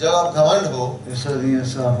 जब आप घमंड हो, you're setting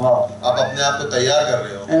yourself up. आप अपने आप को तैयार कर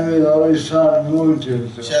rहे हो, Enemy will always try to move you.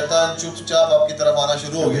 शैतान चुपचाप आपकी तरफ आना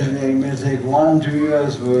शुरू हो गया। It may take 1-2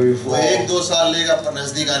 years where you वो fall 1-2 साल लेगा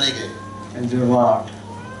नजदीक आने के, and devour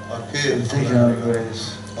और फिर and take out grace.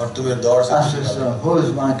 और तुम्हें दौड़ से Ask yourself, who is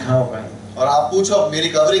my covering? और आप पूछो मेरी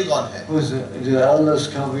कवरिंग कौन है? Who is the elders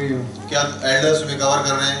cover you? क्या एल्डर्स तुम्हें कवर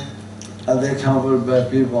कर रहे हैं? Are they covered by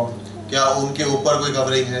people? क्या उनके ऊपर कोई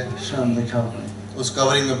कवरिंग है? Certainly covering. उस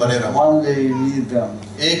कवरिंग में बने रहो। One day you need them.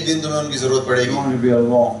 एक दिन तुम्हें उनकी जरूरत You पड़ेगी। want to be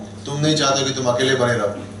alone. तुम नहीं चाहते कि तुम अकेले बने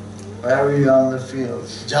रहो। Wherever you're on the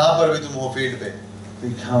fields, जहाँ पर भी तुम हो फील्ड पे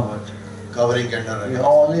be covered. कवरिंग के अंडर We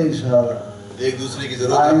रहो। all need each other. एक दूसरे की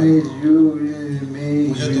जरूरत I है। need you, you need me.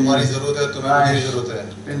 मुझे you तुम्हारी need जरूरत है, तुम्हें मेरी जरूरत है।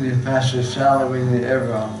 We need Pastor Silva, we need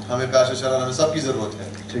everyone. हमें पैसे चलाना, हमें सबकी जरूरत है।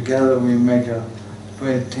 Together we make a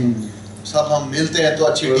great team. सब हम मिलते हैं तो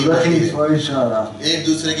अच्छी We're टीम बनती looking है। for each other. एक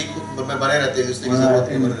दूसरे की में बने रहते हैं, दूसरे की We're जरूरत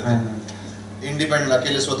not में बने रहते हैं। independent. इंडिपेंडेंट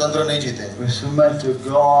अकेले स्वतंत्र नहीं जीते हैं। We submit to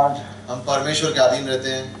God. हम परमेश्वर के अधीन रहते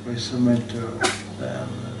हैं We submit to the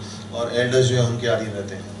elders. और एल्डर्स जो है उनके अधीन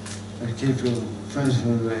रहते हैं। We keep you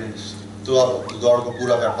faithful ways. तो आप दौड़ को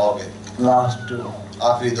पूरा कर पाओगे। Last two.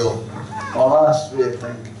 आखिरी दो, Or last three, I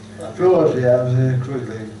think. Purity, I was saying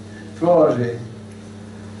quickly. Purity.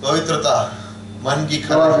 पवित्रता, मन की God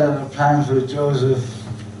खराई। had a plan for Joseph.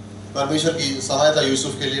 परमेश्वर की समय था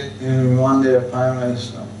यूसुफ के लिए He was one day a prime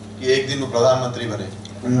minister. कि एक दिन वो प्रधानमंत्री बने।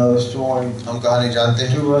 We know the story. हम कहानी जानते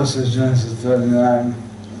हैं। 2 verses, Genesis 39.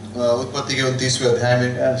 उत्पत्ति के 29वें अध्याय में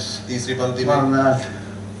Yes. तीसरी पंक्ति From में that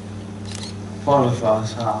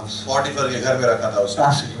Potiphar's house. पॉटिफर के घर में रखा था उसने।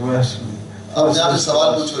 Ask a question. अपने आप से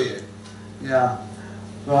सवाल पूछो ये। Yeah.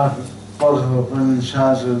 God, Potiphar put in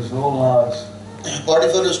charge of his whole house.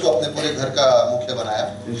 पॉटिफर ने उसको अपने पूरे घर का मुखिया बनाया।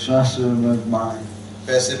 He trusted him with money.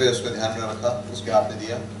 पैसे पे उसको ध्यान में रखा, उसके हाथ में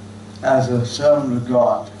दिया। As a servant of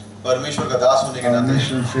God, परमेश्वर का दास होने के on नाते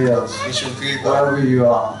mission fields, मिशन फील्ड पर wherever you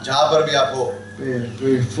are, जहाँ पर भी आप हो,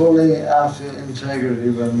 be fully after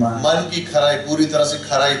integrity with money. मन की खराई, पूरी तरह से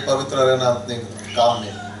खराई, पवित्र रहना अपने काम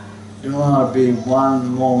में। Do not be one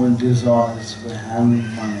moment dishonest with handling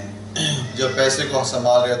money. जब पैसे को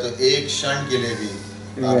संभाल रहे हो तो एक क्षण के लिए भी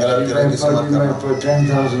You गलत तरीके से मत may करना। put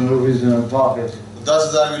 10,000 rupees in a pocket.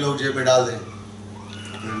 10,000 भी लोग जेब में डाल दें,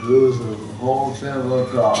 You lose the whole favor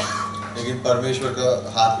of God. लेकिन परमेश्वर का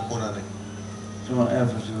हाथ में खोना नहीं। Don't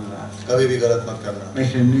ever do that. कभी भी गलत मत करना।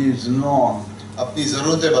 Make your needs known. अपनी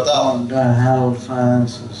जरूरतें बताओ। Don't handle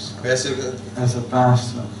finances पैसे as a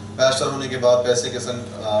pastor. पैस्टर होने के बाद पैसे के संग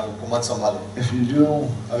को मत संभालो। If you do,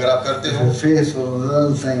 अगर आप करते if हो, you're faithful in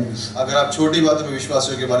little things, अगर आप छोटी बातों में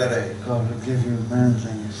विश्वासियों के बने रहे, God will give you many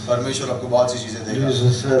things. परमेश्वर आपको बहुत सी चीजें देगा।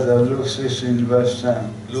 Jesus said that Luke 16 verse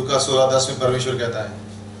 10. लूका 16:10 में परमेश्वर कहता है,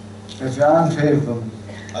 If you're unfaithful,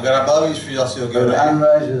 अगर आप अविश्वासी होकर with रहे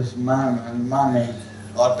unrighteous money,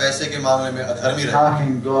 और पैसे के मामले में अधर्मी रहे, how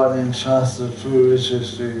can God entrust the true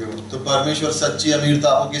riches to you? तो परमेश्वर सच्ची अमीरता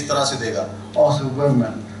आपको किस तरह से देगा? Also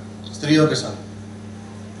women, स्त्रियों के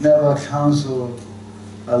संग never counsel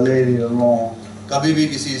a lady alone. कभी भी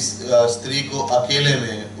किसी स्त्री को अकेले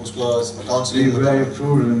में उसको Be counselling very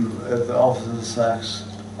prudent with the opposite sex.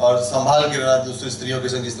 और संभाल के रहना दूसरी स्त्रियों के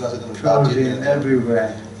संग जिस तरह से तुम Purity बातचीत in करते हो। every way.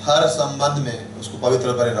 हर संबंध में उसको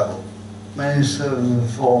पवित्र बने रहो। Many servants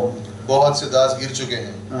have fallen. बहुत से दास गिर चुके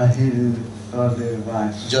हैं I heeded godly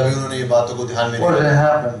advice. जब भी उन्होंने ये बातों को ध्यान में What लिया। had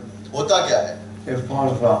happened होता क्या है? if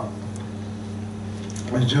Potiphar,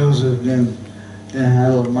 when Joseph didn't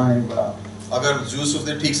handle money well? अगर यूसुफ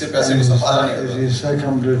ने ठीक से पैसे And को संभाला नहीं if होता, he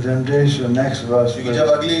succumbed to temptation, next verse, क्योंकि जब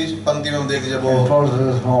अगली पंक्ति में हम देखते जब वो in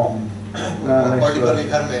Potiphar's home. Next पॉटिफर के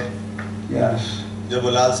verse. घर में Yes. जब वो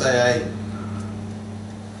लालसाएं आई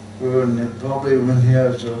We wouldn't probably wouldn't hear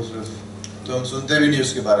of Joseph तो हम सुनते भी नहीं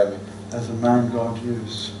उसके बारे में। as a man God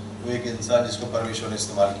used. वो एक इंसान जिसको परमेश्वर ने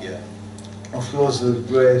इस्तेमाल किया है। Of course, there's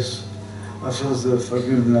grace. Of course, there's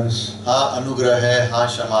forgiveness. हाँ अनुग्रह है, हाँ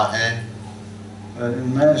क्षमा है, But in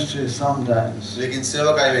ministry, sometimes लेकिन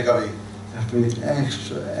सेवकाई में कभी you have to be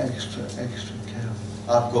extra careful.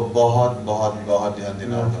 आपको बहुत बहुत बहुत ध्यान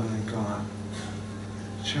देना होगा। Loving God.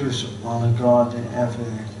 Choose to honor God in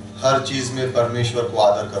everything. हर चीज में परमेश्वर को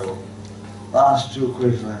आदर करो। Last two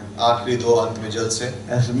quickly. आखिरी दो अंत में जल्द से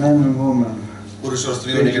As men and women, पुरुष और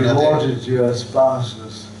स्त्री be होने के नाते devoted to your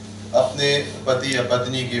spouses. अपने पति या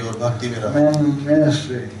पत्नी की ओर भक्ति में रहो। Men in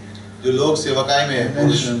ministry, जो लोग सेवकाई में हैं,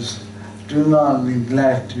 पुरुष missions, do not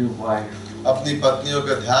neglect your wife. अपनी पत्नियों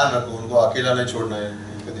का ध्यान रखो, उनको अकेला नहीं छोड़ना है,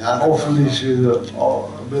 उनका ध्यान Hopefully, रखो। she's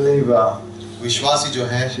a believer. विश्वासी जो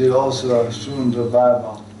है She's also a student of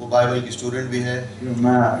Bible. वो बाइबल की स्टूडेंट भी है। You're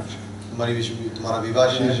married. तुम्हारा विवाह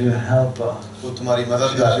जो She's है your helper. वो तुम्हारी She's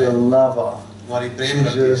मददगार है, your lover. तुम्हारी प्रेम She's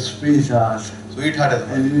करती your है, sweetheart. स्वीट हार्ट है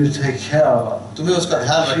तुम्हारी। And you take care of her. तुम्हें उसका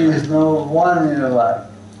ध्यान She रखना है, is number one in your life.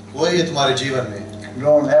 वही है तुम्हारे जीवन में।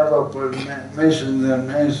 Don't ever put mission and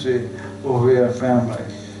ministry over your family.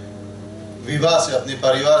 विवाह से, अपने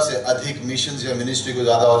परिवार से अधिक मिशन या मिनिस्ट्री को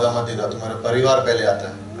ज्यादा औदा मत देना। तुम्हारा परिवार पहले आता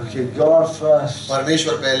है। Okay, God first.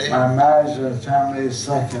 परमेश्वर पहले, My marriage and family is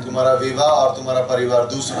second. तुम्हारा विवाह और तुम्हारा परिवार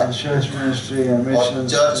दूसरा, And church ministry and और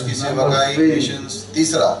missions चर्च की is number सेवकाई, 3. मिशंस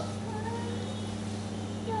तीसरा।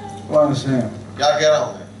 What I'm saying? क्या कह रहा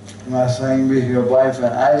हूँ मैं? Am I saying be your wife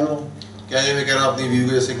an idol? क्या ये मैं कह रहा हूँ अपनी बीवी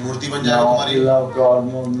जैसे एक मूर्ति बन जाए No, तुम्हारी? you love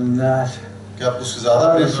God more than that. क्या आप उससे ज्यादा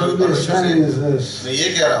What प्रेम I'm करोगे simply परमेश्वर saying से? is this, मैं ये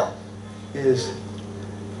कह रहा हूँ, is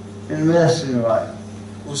invest in your wife.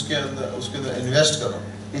 उसके अंदर इन्वेस्ट करो,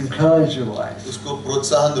 Encourage your wife. उसको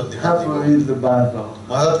प्रोत्साहन दो अपनी Help पत्नी her को, read the Bible.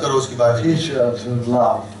 मदद करो उसकी Bible, Teach her to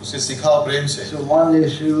love. उसे सिखाओ प्रेम से। So one day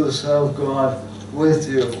she will serve God with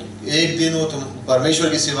you. एक दिन वो तुम परमेश्वर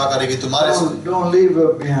की सेवा करेगी तुम्हारे साथ। Don't leave her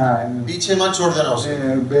behind. पीछे मत छोड़ देना उसे।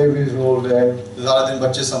 Babies all day. सारा दिन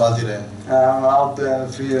बच्चे संभालती रहे I'm out there in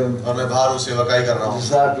the field और मैं बाहर हूँ सेवकाई कर रहा हूँ,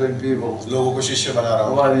 discipling people. लोगों को शिष्य बना रहा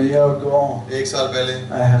हूँ। About a year ago, एक साल पहले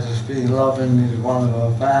I had to speak lovingly to one of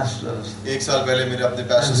our pastors. एक साल पहले मेरे अपने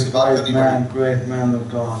पैसे He's से a बात great करनी man, पड़ी। great man of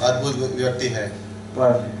God. अद्भुत व्यक्ति है,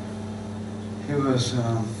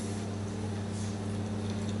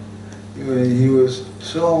 But he was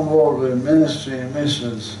so involved in ministry and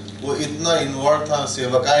missions, वो इतना इन्वॉल्व था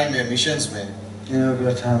सेवकाई में, मिशंस में, he never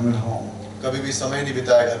got time at home. कभी भी समय नहीं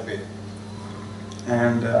बिताया घर पे।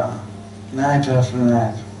 And night after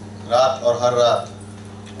night, रात और हर रात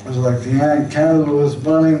it was like the candle was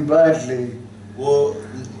burning brightly वो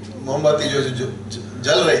मोमबत्ती जो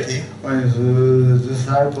जल रही थी when the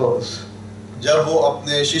disciples, जब वो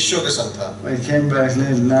अपने शिष्यों के संग था। when he came back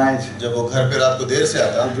late at night, जब वो घर पे रात को देर से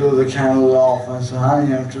आता I blew the candle off and said,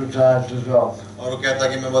 honey, I'm too tired to talk. और वो कहता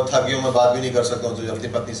कि मैं बहुत थक गया हूँ, मैं बात भी नहीं कर सकता हूँ, तो अपनी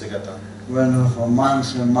पत्नी से कहता। Went on for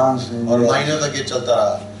months and months and और years. महीनों तक ये चलता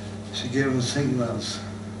रहा She gave him signals.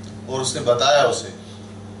 और उसने बताया उसे,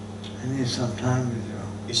 I need some time with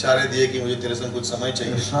you. इशारे दिए कि मुझे तेरे संग कुछ समय Your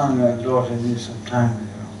चाहिए son and daughter need some time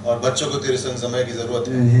with you. और बच्चों को तेरे संग समय की जरूरत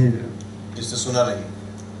है। Didn't hear it. जिसने सुना नहीं।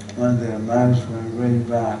 One day, marriage went really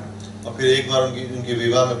bad. और फिर एक बार उनके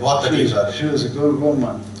विवाह में बहुत तकलीफ आ She was a good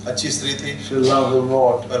woman. रही। अच्छी स्त्री थी, She loved the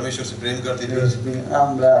Lord. परमेश्वर से प्रेम करती She was थी, being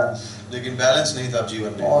unbalanced. लेकिन बैलेंस नहीं था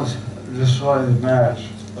जीवन में। Almost destroyed his marriage.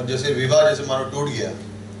 और जैसे विवाह जैसे मानो टूट गया,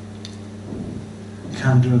 You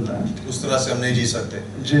can't do that. उस तरह से हम नहीं जी सकते।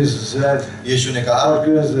 Jesus said, यीशु ने कहा, how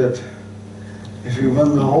good is it if you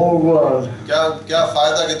win the whole world क्या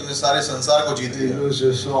फायदा कि तुमने सारे संसार को जीत and you लिया, lose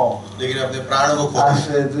your soul? लेकिन अपने प्राणों को खो I दिया।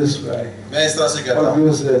 say it this way. मैं इस तरह से कहता How हूँ,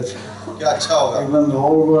 good is it क्या अच्छा होगा if you win the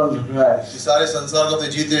whole world to कि Christ सारे संसार को अपने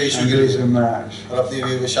जीते यीशु and के lose लिए your marriage? और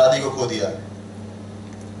अपनी शादी को खो दिया।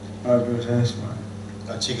 How good testimony.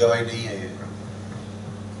 अच्छी गवाही नहीं है ये,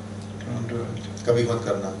 Don't do it. कभी मत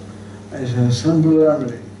करना। It's a simple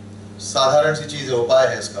remedy. साधारण सी चीज है, उपाय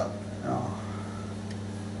है इसका। No.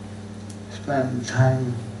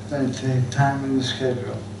 Take time in the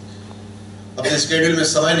schedule. अपने स्केड्यूल में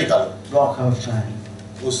समय निकालो, Block out time.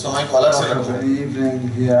 उस समय को अलग से Block out रखो, the evening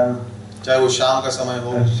here, चाहे वो शाम का समय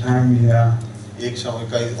हो, there's time here. एक समय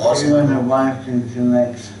का और You समय and हो, your wife can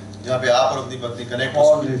connect जहाँ पे आप और अपनी पत्नी कनेक्ट हो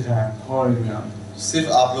all सके। the time, calling them.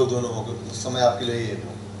 सिर्फ आप लोग दोनों हो, उस समय आपके लिए ये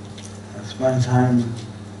हो। Spend time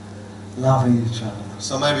loving each other.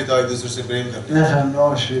 समय बिताओ एक दूसरे से प्रेम करके। Let her know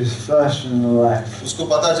she's first in her life. उसको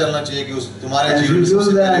पता चलना चाहिए कि उस तुम्हारे And if जीवन you में do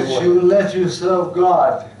सबसे that, पहले she वो है। will let you serve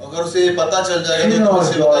God. अगर उसे ये पता चल जाएगा She तो तुम्हें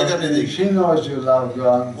knows सेवकाई God. करने देगी। She knows you love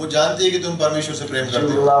God. वो जानती है कि तुम परमेश्वर से प्रेम She करते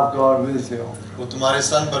will हो, love God with you. वो तुम्हारे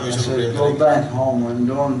संग I परमेश्वर को said, प्रेम go करेगी। back home and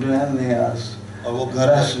don't do anything else. और वो घर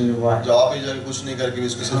Invest in your wife. जाओ पे जाके कुछ नहीं करके भी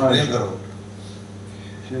उसके साथ प्रेम करो।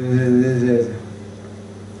 They did.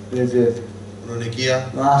 They did. उन्होंने किया।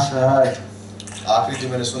 Last I heard, आखिरी जो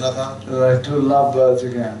मैंने सुना था, they're like two lovebirds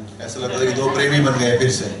again. ऐसा लगता है कि दो प्रेमी बन गए फिर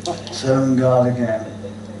से, Serving God again.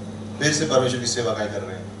 फिर से परमेश्वर की सेवकाई कर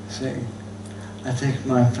रहे हैं। See, I take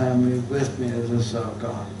my family with me as I serve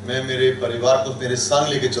God. मैं मेरे परिवार को मेरे संग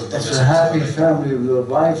लेके चलता It's हूँ। a happy family with a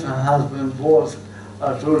wife and husband both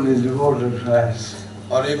are totally devoted to Christ.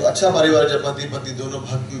 और एक अच्छा परिवार जब पति पत्नी दोनों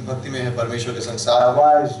भक्ति में है परमेश्वर के संग Our साथ।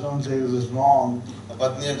 wives don't take this wrong.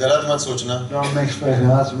 पत्नियां गलत मत सोचना, Don't expect your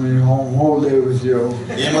husband to be home whole day with you,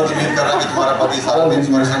 ये मत उम्मीद करना कि तुम्हारा पति सारा दिन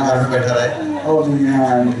तुम्हारे संग घर में बैठा रहे, holding your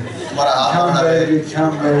hand. तुम्हारा हाथ Come पकड़ा रहे। baby,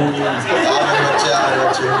 come baby. आ मेरे बच्चे, आ मेरे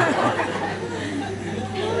बच्चे।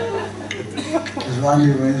 It's one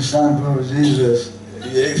day when his son was Jesus.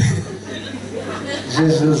 ये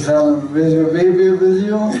Jesus tell him, is your baby with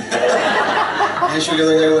you? यीशु के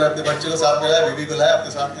संग वो अपने बच्चे को साथ में लाया, बीवी को लाया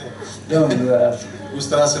अपने साथ में। Don't do that. उस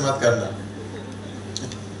तरह से मत करना।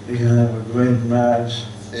 You can have a great marriage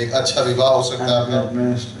एक अच्छा विवाह हो and सकता a है good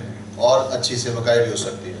ministry. और अच्छी सेवकाई भी हो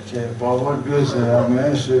सकती है। Okay, but what good is to have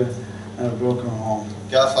ministry and a broken home.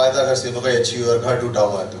 क्या फायदा अगर सेवकाई अच्छी हो और घर टूटा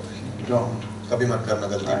हुआ है तो? Don't. कभी मत करना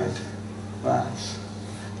गलती Right.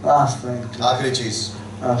 में। Last thing. आखिरी चीज,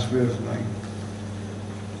 Last beautiful thing.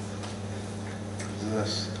 Is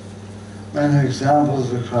this. Many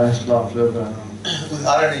examples of Christ's love live in them.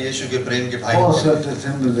 उदाहरण है यीशु के प्रेम के भाई। Paul said to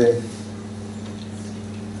Timothy.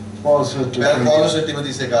 Paul said to पौलुस ने Timothy.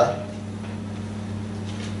 तिमोथी से कहा,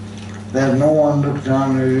 Let no one look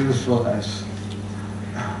down your usefulness,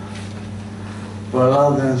 but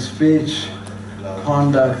rather in speech,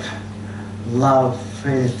 conduct, love,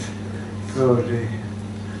 faith, purity,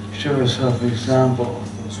 show yourself example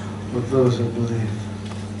with those who believe.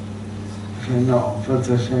 Okay, no, put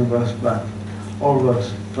the same verse back. Old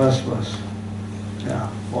verse, first verse. Yeah,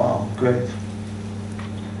 wow, great.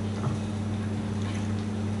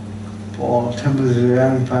 Paul, Timothy, the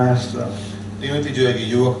young pastor. Timothy जो है कि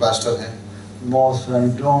युवक pastor है। Paul saying,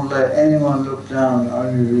 don't let anyone look down on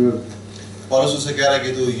your youth. पौलुस उससे कह रहा है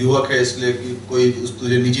कि तू युवक है इसलिए कि कोई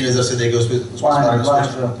तुझे नीची नजर से देखे उस बारे में Why सोच।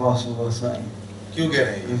 is the apostle was saying? क्यों कह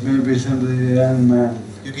रहे हैं ये? It may be simply a young man.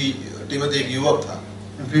 क्योंकि तिमोथी एक युवक था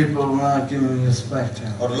And people were not giving respect to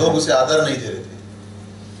him. और लोग उसे आदर नहीं दे रहे थे।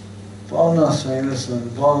 Paul not saying, listen,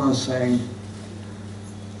 Paul not saying,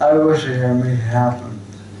 I wish it had made it happen.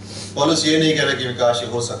 पौलुस ये नहीं कह रहा कि काश ये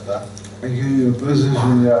हो सकता I give you a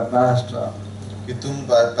position, you're a pastor. कि तुम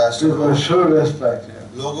पास्टर हो, People should respect you.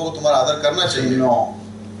 लोगों को तुम्हारा आदर करना I say, चाहिए। no.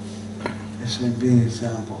 I say, be an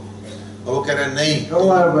example. और वो कह रहे हैं नहीं, Don't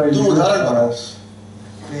worry about तुम you उदाहरण बनो। first.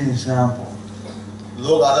 Be an example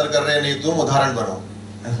लोग आदर कर रहे हैं नहीं, तुम उदाहरण बनो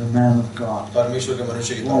as a man of God, परमेश्वर के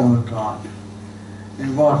मनुष्य की woman तरह। of God.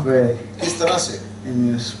 In what way? किस तरह से? In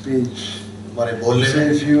your speech. हमारे बोलने So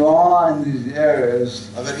में। if you are in these areas,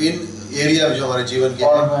 अगर इन एरिया में जो हमारे जीवन के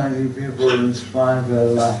हैं, automatically people will inspire their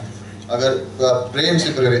life. अगर प्रेम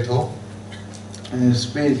से प्रेरित हो, In your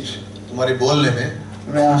speech, तुम्हारे बोलने में,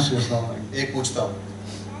 let me ask you something. एक पूछता हूँ,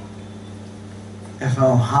 If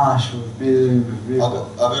I'm harsh with people,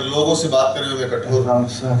 अगर लोगों से बात करने में if कठोर I'm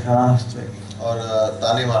sarcastic, और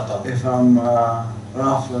ताने मारता हूँ if I'm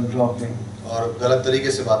rough and dropping, और गलत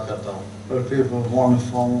तरीके से बात करता हूँ, but people want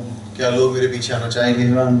to follow, क्या लोग मेरे पीछे आना and चाहेंगे?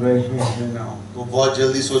 they run very quickly now. वो बहुत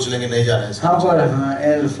जल्दी सोच लेंगे नहीं जाना है How इसके about पीछे। if I'm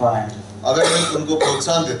edifying? अगर मैं उनको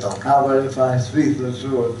प्रोत्साहन देता हूँ How about if I speak the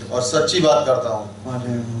truth, और सच्ची बात करता हूँ, but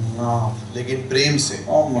in love? लेकिन प्रेम से,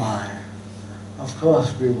 Oh my! Of course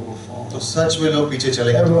people will तो follow. सच में लोग पीछे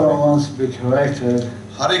चलेंगे Everyone तुम्हारे। wants to be corrected.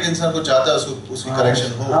 हर एक इंसान को चाहता है उसकी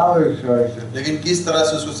करेक्शन हो, How are you corrected? लेकिन किस तरह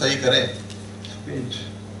से उसको सही करें? Speech.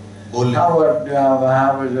 बोलने। How about do I have a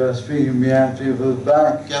habit of speaking behind people's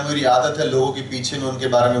back? क्या मेरी आदत है लोगों के पीछे में उनके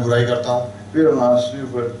बारे में बुराई करता हूँ? People are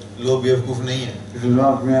stupid. लोग बेवकूफ नहीं है। If you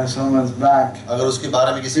talk behind someone's back, अगर उसके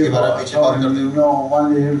बारे में किसी के people बारे में are पीछे बात talking, करते you हो, know,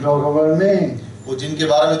 one day you talk about me. वो जिनके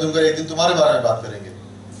बारे में तुम करें एक दिन तुम्हारे बारे में बात करेंगे।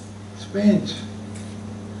 Speech.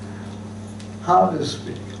 How to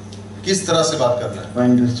speak? किस तरह से बात करना है?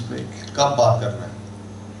 When to speak? कब बात करना है?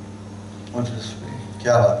 What to speak?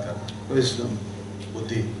 क्या बात करना है? Wisdom.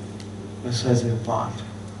 बुद्धि It sets you apart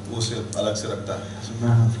उसे अलग से रखता है as a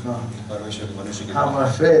man of God. परमेश्वर के मनुष्य की How तरह।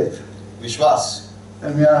 about faith? विश्वास।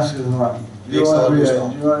 Let me ask you one. Do you एक want सवाल to be पूछता a,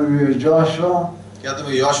 हूँ। do you want to be a Joshua क्या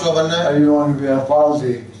तुम्हें योशुआ बनना है or you want to be a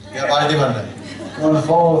Paldi? या पार्टी बनना है? You want to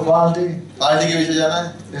follow Paldi? Party के पीछे जाना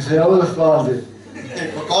है? You say, who is Paldi?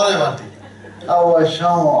 वो कौन है पार्टी? How about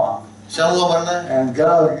Shammah? शमुआ बनना है? And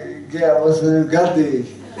God, what's the name? Gadi.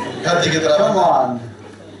 गद्दी की तरह Come बनना है? on.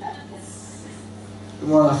 You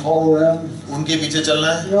want to follow them? उनके पीछे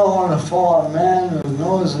चलना है? You don't want to follow a man who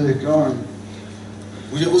knows where he's going.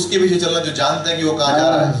 मुझे उसके पीछे चलना जो जानते हैं कि वो कहाँ जा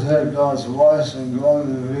रहा Man है, has heard God's voice and going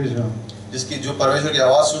to the vision. जिसकी जो परमेश्वर की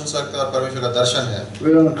आवाज सुन सकता है और परमेश्वर का दर्शन है।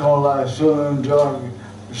 We don't call our children dog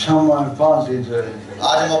Shammah and Paldi today.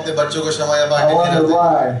 आज हम अपने बच्चों को क्षमा या I बांटने नहीं wonder देते।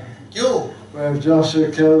 why. क्यों? We have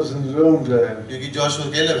Joshua kills in his room today. क्योंकि जोशुआ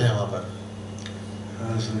अकेले हैं वहाँ पर।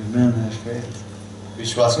 Because the men have faith.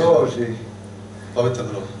 विश्वास के लोग, Purity पवित्र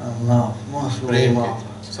लोग, and love. Most of all Prem love.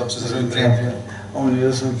 के, सबसे Listen ज्यादा प्रेम है। carefully. I want you to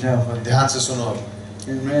listen carefully. ध्यान से सुनो अब।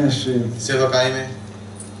 In ministry, सेवकाई में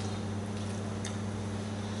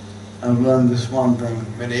I've learned this one thing.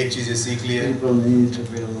 मैंने एक चीज ये सीख ली है, People need to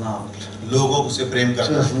be loved. लोगों से प्रेम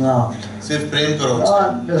करना। Just loved. सिर्फ प्रेम करो उनसे।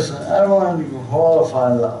 Not, listen, I don't want to qualify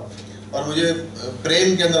love. और मुझे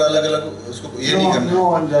प्रेम के अंदर अलग अलग उसको ये नहीं करना। No,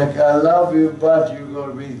 like I love you, but you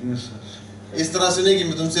got weaknesses. इस तरह से नहीं कि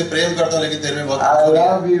मैं तुमसे प्रेम करता हूँ लेकिन तेरे में बहुत I कमजोरी है।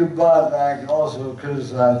 love you, but I can also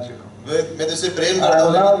criticize you. मैं तुझसे प्रेम I करता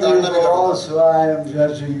हूँ लेकिन love you, ताड़ना भी but करता हूँ। also I am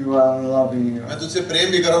judging you, I am loving you. मैं तुझसे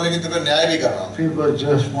प्रेम भी कर रहा हूँ लेकिन तुम्हें न्याय भी कर रहा हूँ। People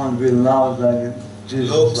just want to be loved like Jesus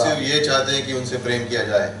लोग loved. सिर्फ ये चाहते हैं कि उनसे प्रेम किया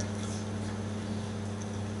जाए।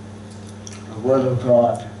 the Word of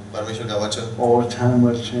God परमेश्वर का वचन over time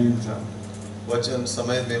will change them. वचन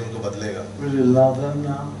समय में उनको बदलेगा। Will you love them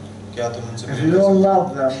now? क्या तुम उनसे If प्रेम you कर don't सकते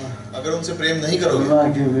love them, हो? अगर उनसे प्रेम नहीं they will करोगे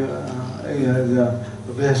not give you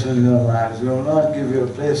the best in your lives. They will not give you a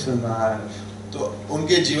place in their lives. तो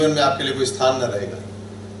उनके जीवन में आपके लिए कोई स्थान न रहेगा।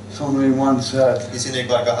 Somebody once said, किसी ने एक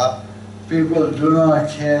बार कहा, people do not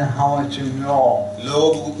care how much you know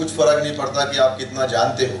लोगों को कुछ फर्क नहीं पड़ता कि आप कितना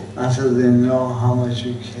जानते हो, until they know how much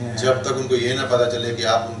you care. जब तक उनको ये ना पता चले कि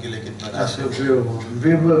आप उनके लिए कितना That's जानते so हो। beautiful.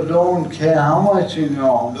 People don't care how much you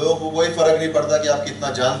know लोगों को कोई फर्क नहीं पड़ता कि आप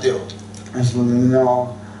कितना जानते हो, until they know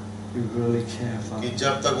you really care for कि them.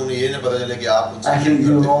 जब तक उन्हें ये ना पता चले कि आप उनसे I प्रेम can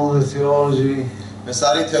करते give हो। all the theology मैं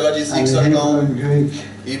सारी थियोलॉजी सीख and the सकता Hebrew हूँ, and Greek,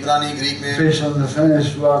 इब्रानी ग्रीक में fish on the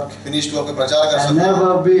finished work, finished work पे प्रचार कर and सकता हूँ,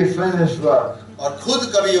 never be finished work. और खुद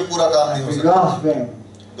कभी ये पूरा काम नहीं And हो be सकता। gossiping.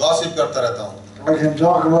 गॉसिप करता रहता हूँ, I can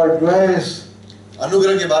talk about grace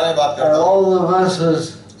अनुग्रह के बारे में बात and करता हूँ, all the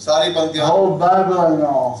verses, सारी the पंक्तियाँ, whole Bible I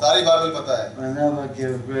know. सारी बाइबल पता है, I never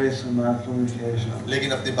give grace in my communication.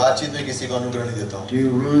 लेकिन अपनी बातचीत में किसी को अनुग्रह नहीं देता हूँ। Do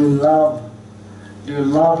you really love? Do you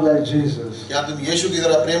love like Jesus? क्या तुम यीशु की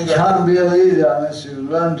तरह प्रेम You करते हो? can't be a leader unless you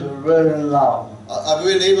learn to really love.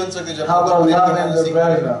 अगुवे नहीं बन सकते जब How तक about प्रेम करना loving नहीं the सीखते।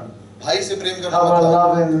 brethren? भाई से प्रेम करना How about मतलब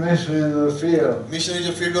loving the missionary in the field? Missionary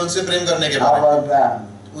जो फील्ड है उनसे प्रेम करने के How बारे में, about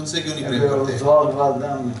that? उनसे क्यों नहीं Have प्रेम you ever करते? thought about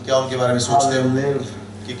them? क्या उनके बारे में How सोचते they हो live?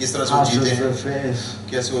 कि किस तरह से वो How जीते does हैं, their face?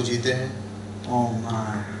 कैसे वो जीते हैं? Oh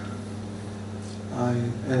my.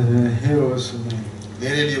 They're heroes to me.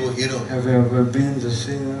 मेरे लिए वो हीरो हैं। Have you ever been to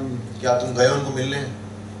see them? क्या तुम गए उनको मिलने?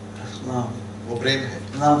 That's love. वो प्रेम है,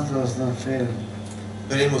 Love does not fail.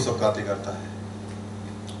 प्रेम वो सब बातें करता है।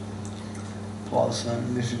 Paul said,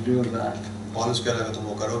 if you do that, पौलुस कह रहा है तुम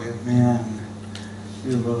वो करोगे, man,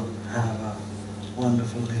 you will have a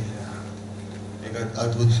wonderful leader. एक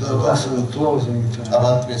अद्भुत So that's the closing अब time.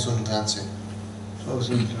 अंत में सुन ध्यान से।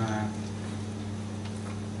 Closing time.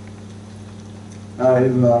 Now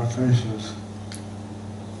everyone finishes.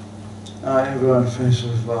 Now everyone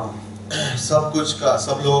finishes well. सब कुछ का,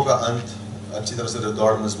 सब लोगों का अंत अच्छी तरह से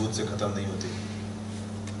दौड़ मजबूत से खत्म नहीं होती।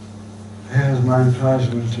 Here's my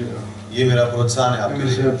encouragement to you. ये मेरा प्रोत्साहन है आपके You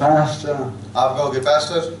लिए। say, Pastor, आप कहोगे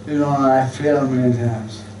पैस्टर, you know, I failed many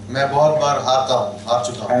times. मैं बहुत बार हारता हूँ, हार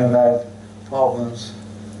चुका हूँ, I've had problems.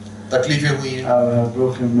 तकलीफें हुई हैं, I've had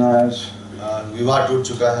broken marriage. विवाह टूट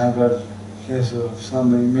चुका है, I've had case of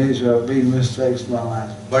something major, big mistakes in my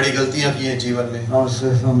life. बड़ी गलतियाँ की हैं जीवन में। I would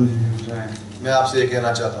say something to you today. मैं आपसे ये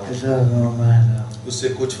कहना चाहता हूँ, It doesn't matter. उससे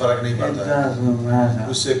कुछ फर्क नहीं It पड़ता है, doesn't matter.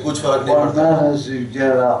 उससे कुछ फर्क नहीं What पड़ता है। matters is you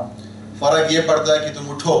get up, फर्क ये पड़ता है कि तुम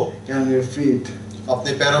उठो get on your feet,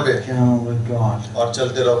 अपने पैरों पे get on with God. और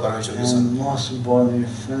चलते रहो परमेश्वर के साथ, And most importantly,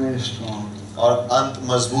 finish strong. और अंत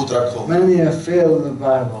मजबूत रखो। Many have failed in the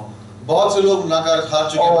Bible. बहुत से लोग नाकार हार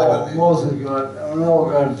चुके हैं Oh, बाइबल में। Moses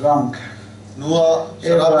got drunk. नूह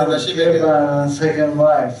शराब में नशे में गया, Abraham and second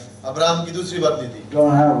wife. Abraham की दूसरी पत्नी थी,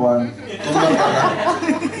 Don't have one. तुम मत करना,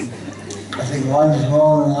 I think one's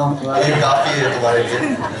more than enough, ये right? काफी है तुम्हारे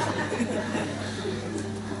लिए।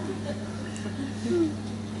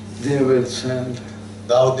 David sinned.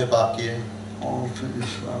 दाऊद ने पाप किए, All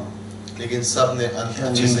finished well. लेकिन सब ने अंत Can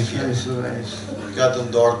अच्छे you से किया। finish the race? क्या तुम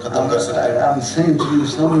दौड़ खत्म कर सकते हो? I'm saying to you,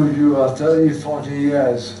 some of you are 30, 40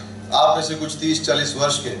 years आप में से कुछ 30-40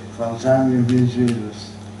 वर्ष के, from the time you meet Jesus.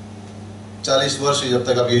 40 वर्ष जब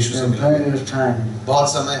तक आप यीशु से There's मिलोगे, plenty of time. बहुत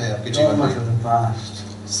समय है आपके Don't जीवन look में। at the past.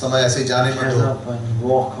 समय ऐसे ही जाने मत Get दो, up and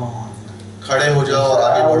walk on. खड़े हो जाओ और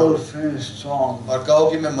आगे I बढ़ो will finish strong. और कहो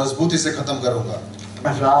कि मैं मजबूती से खत्म करूंगा। I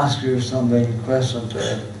have to ask you something, question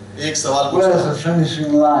today. एक सवाल Where's पूछता the हूँ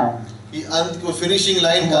finishing line? कि अंत को फिनिशिंग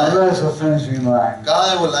लाइन Come कहाँ on, है? where's the finishing line? कहाँ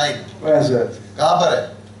है वो लाइन? Where's it? कहाँ पर है?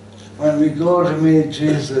 When we go to meet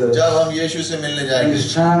Jesus, जब हम यीशु से मिलने we जाएंगे,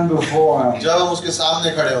 stand before Him. जब हम उसके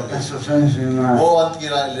सामने खड़े होंगे, That's the finishing वो line. अंत की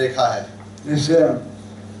रेखा है।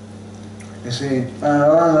 You see, when I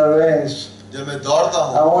run the race, जब मैं दौड़ता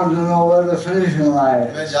I हूँ, want to know where the finishing line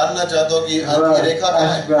मैं is. जानना चाहता हूँ कि अंत की रेखा कहाँ I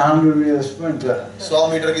है। should be a 100-meter sprinter. 100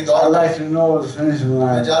 metre की I दौड़, like to know where the finishing मैं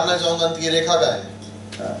line is. जानना चाहूँगा अंत की रेखा कहाँ है।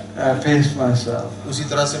 I pace myself उसी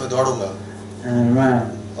तरह से मैं दौड़ूंगा and I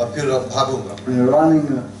ran. और फिर भागूंगा। When you're running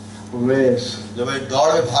a race, जब एक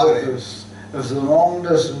दौड़ में भाग रहे हैं, focus. If it's a long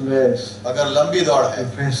distance race, अगर लंबी दौड़ है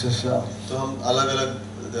you pace yourself. तो हम अलग-अलग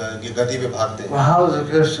गति पे भागते हैं। Well, how does a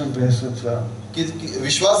Christian pace himself?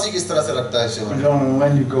 विश्वासी किस तरह से लगता है इसे? We don't know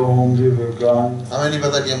when you go home, leave your God. हमें नहीं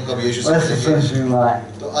पता कि हम कब यीशु से Where's the मिलेंगे। finishing line?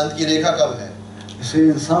 तो अंत की रेखा कब है? You see,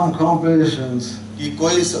 in some competitions, कि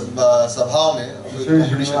कोई सभाओं में, the कोई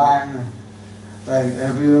finishing competition में, line, like,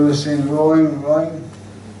 have you ever seen rowing?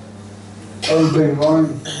 Old big one.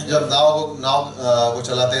 जब नाव को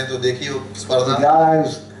चलाते हैं तो देखिए वो The स्पर्धा,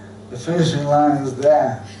 guys, the finishing line is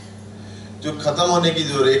there. जो खत्म होने की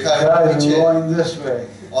जो रेखा है वो Guys are पीछे, going this way.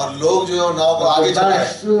 और लोग जो है नाव को But आगे the चला रहे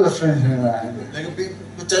backs to the finishing line.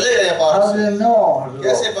 लेकिन चले गए पार How do से, they know?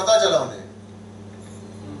 कैसे पता चला उन्हें?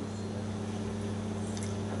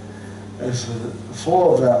 There's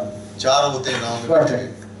 4 of them, 4 होते हैं नाव में बैठे,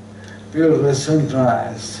 sweating, beautifully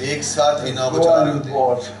synchronized. एक साथ ही नाव को चला रहे Going होते हैं।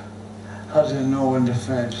 board. How do you know when to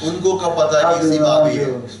finish? उनको कब पता How है do कि you सीमा know भी है,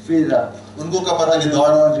 to speed up? उनको कब How पता do कि you know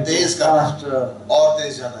दौड़ to तेज go करना faster? और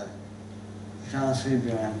तेज जाना है, You can't see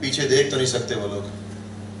behind. पीछे देख तो नहीं सकते वो लोग।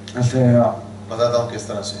 I say, yeah. बताता हूँ किस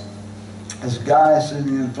तरह से, This guy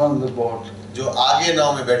sitting in front of the boat जो आगे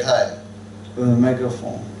नाव में बैठा है with a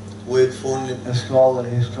megaphone. वो एक phone, He's called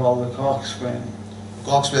the coxswain.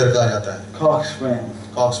 कॉक्सवेयर कहा जाता है, Coxswain,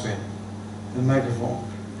 कॉक्सवेयर, the megaphone.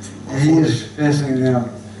 He is facing them.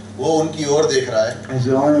 वो उनकी ओर देख रहा है, He's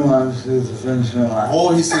the only one who sees the finishing line. वो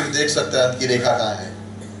ही सिर्फ देख सकता है अंत की रेखा कहाँ है।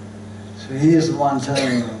 So he is the one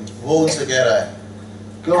telling them, वो उनसे कह रहा है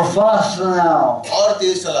go faster now. और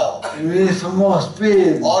तेज चलाओ, You need some more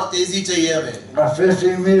speed. और तेजी चाहिए हमें, About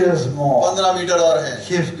 50 meters more. 15 मीटर और है,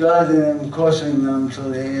 Keep guiding them, coaching them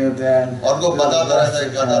till they get there. और उनको बताता रहता है,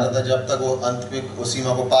 कहता रहता है जब तक वो अंत में वो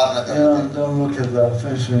सीमा को पार न कर लेते। Don't look at the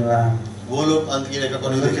finishing line. वो लोग अंत की रेखा को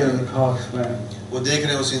नहीं Look देख at रहे, the coxswain. वो देख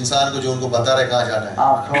रहे हैं उस इंसान को जो उनको बता रहे कहाँ जाना है।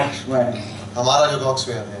 Our coxswain हमारा जो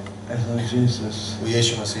कॉक्सवेयर है is on Jesus. वो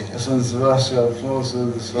यीशु मसीह है। It's on Sebastian, close to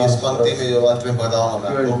this इस पंक्ति में जो अंत में बताऊंगा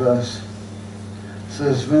मैं Great आपको, verse.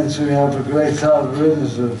 Says, Vince, we have a great cloud of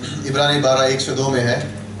witnesses. इब्रानी 12:1-2 में है,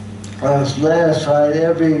 Let us lay aside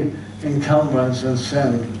every encumbrance and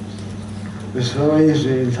sin which so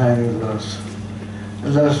easily entangles us.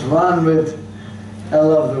 And let us run with, I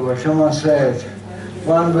love the word, come on, say it.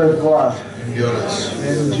 Run with what? endurance,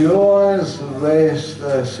 Endurance the race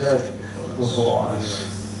that is set before us.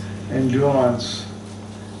 Endurance.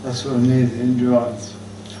 That's what we need, endurance.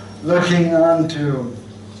 Looking unto,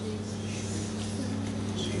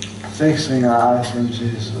 fixing our eyes on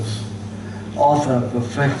Jesus, author and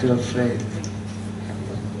perfecter of faith,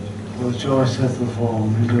 with joy set before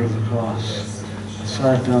him, endure the cross,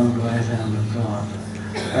 sat down at the right hand of God.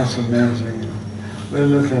 That's amazing. We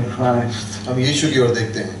look at Christ. हम यीशु की ओर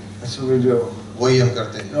देखते हैं, That's what we do. वही हम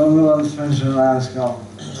करते We हैं। don't know when the finishing line is coming.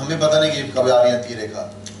 हमें पता नहीं कि कब आ रही है अंत की रेखा,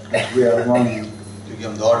 We are running. क्योंकि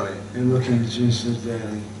हम दौड़ रहे हैं We're looking at Jesus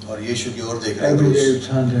daily. और यीशु की ओर देख रहे हैं Every day rose, we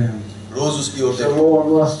turn to him. रोज उसकी ओर So देख रहे हैं। Lord,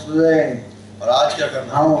 what's today? और आज क्या करना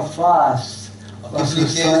है? How fast? What's कितनी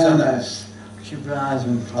the तेज जाना है? silence? Keep your eyes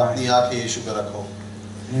on अपनी Christ. आंखें यीशु पे रखो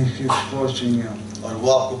He keeps coaching you. और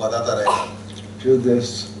वो आपको बताता रहेगा, Do this,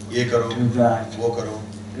 ये करो, do that, वो करो,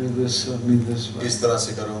 do this, serve me this way. इस तरह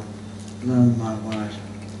से करो, Learn my word.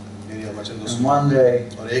 मेरी वचन And दोस्तों। one day,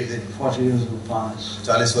 और एक दिन 40 years will pass.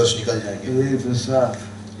 40 वर्ष निकल You जाएंगे, leave this earth,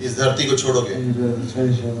 इस धरती को छोड़ोगे, and you will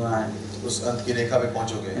finish your line, उस अंत की रेखा पे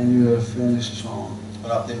पहुंचोगे and you will finish strong. और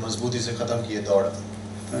आपने मजबूती से खत्म किए दौड़,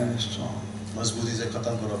 Finish strong. मजबूती से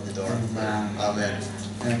खत्म करो अपनी दौड़। Amen. आमीन।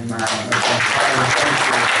 Amen.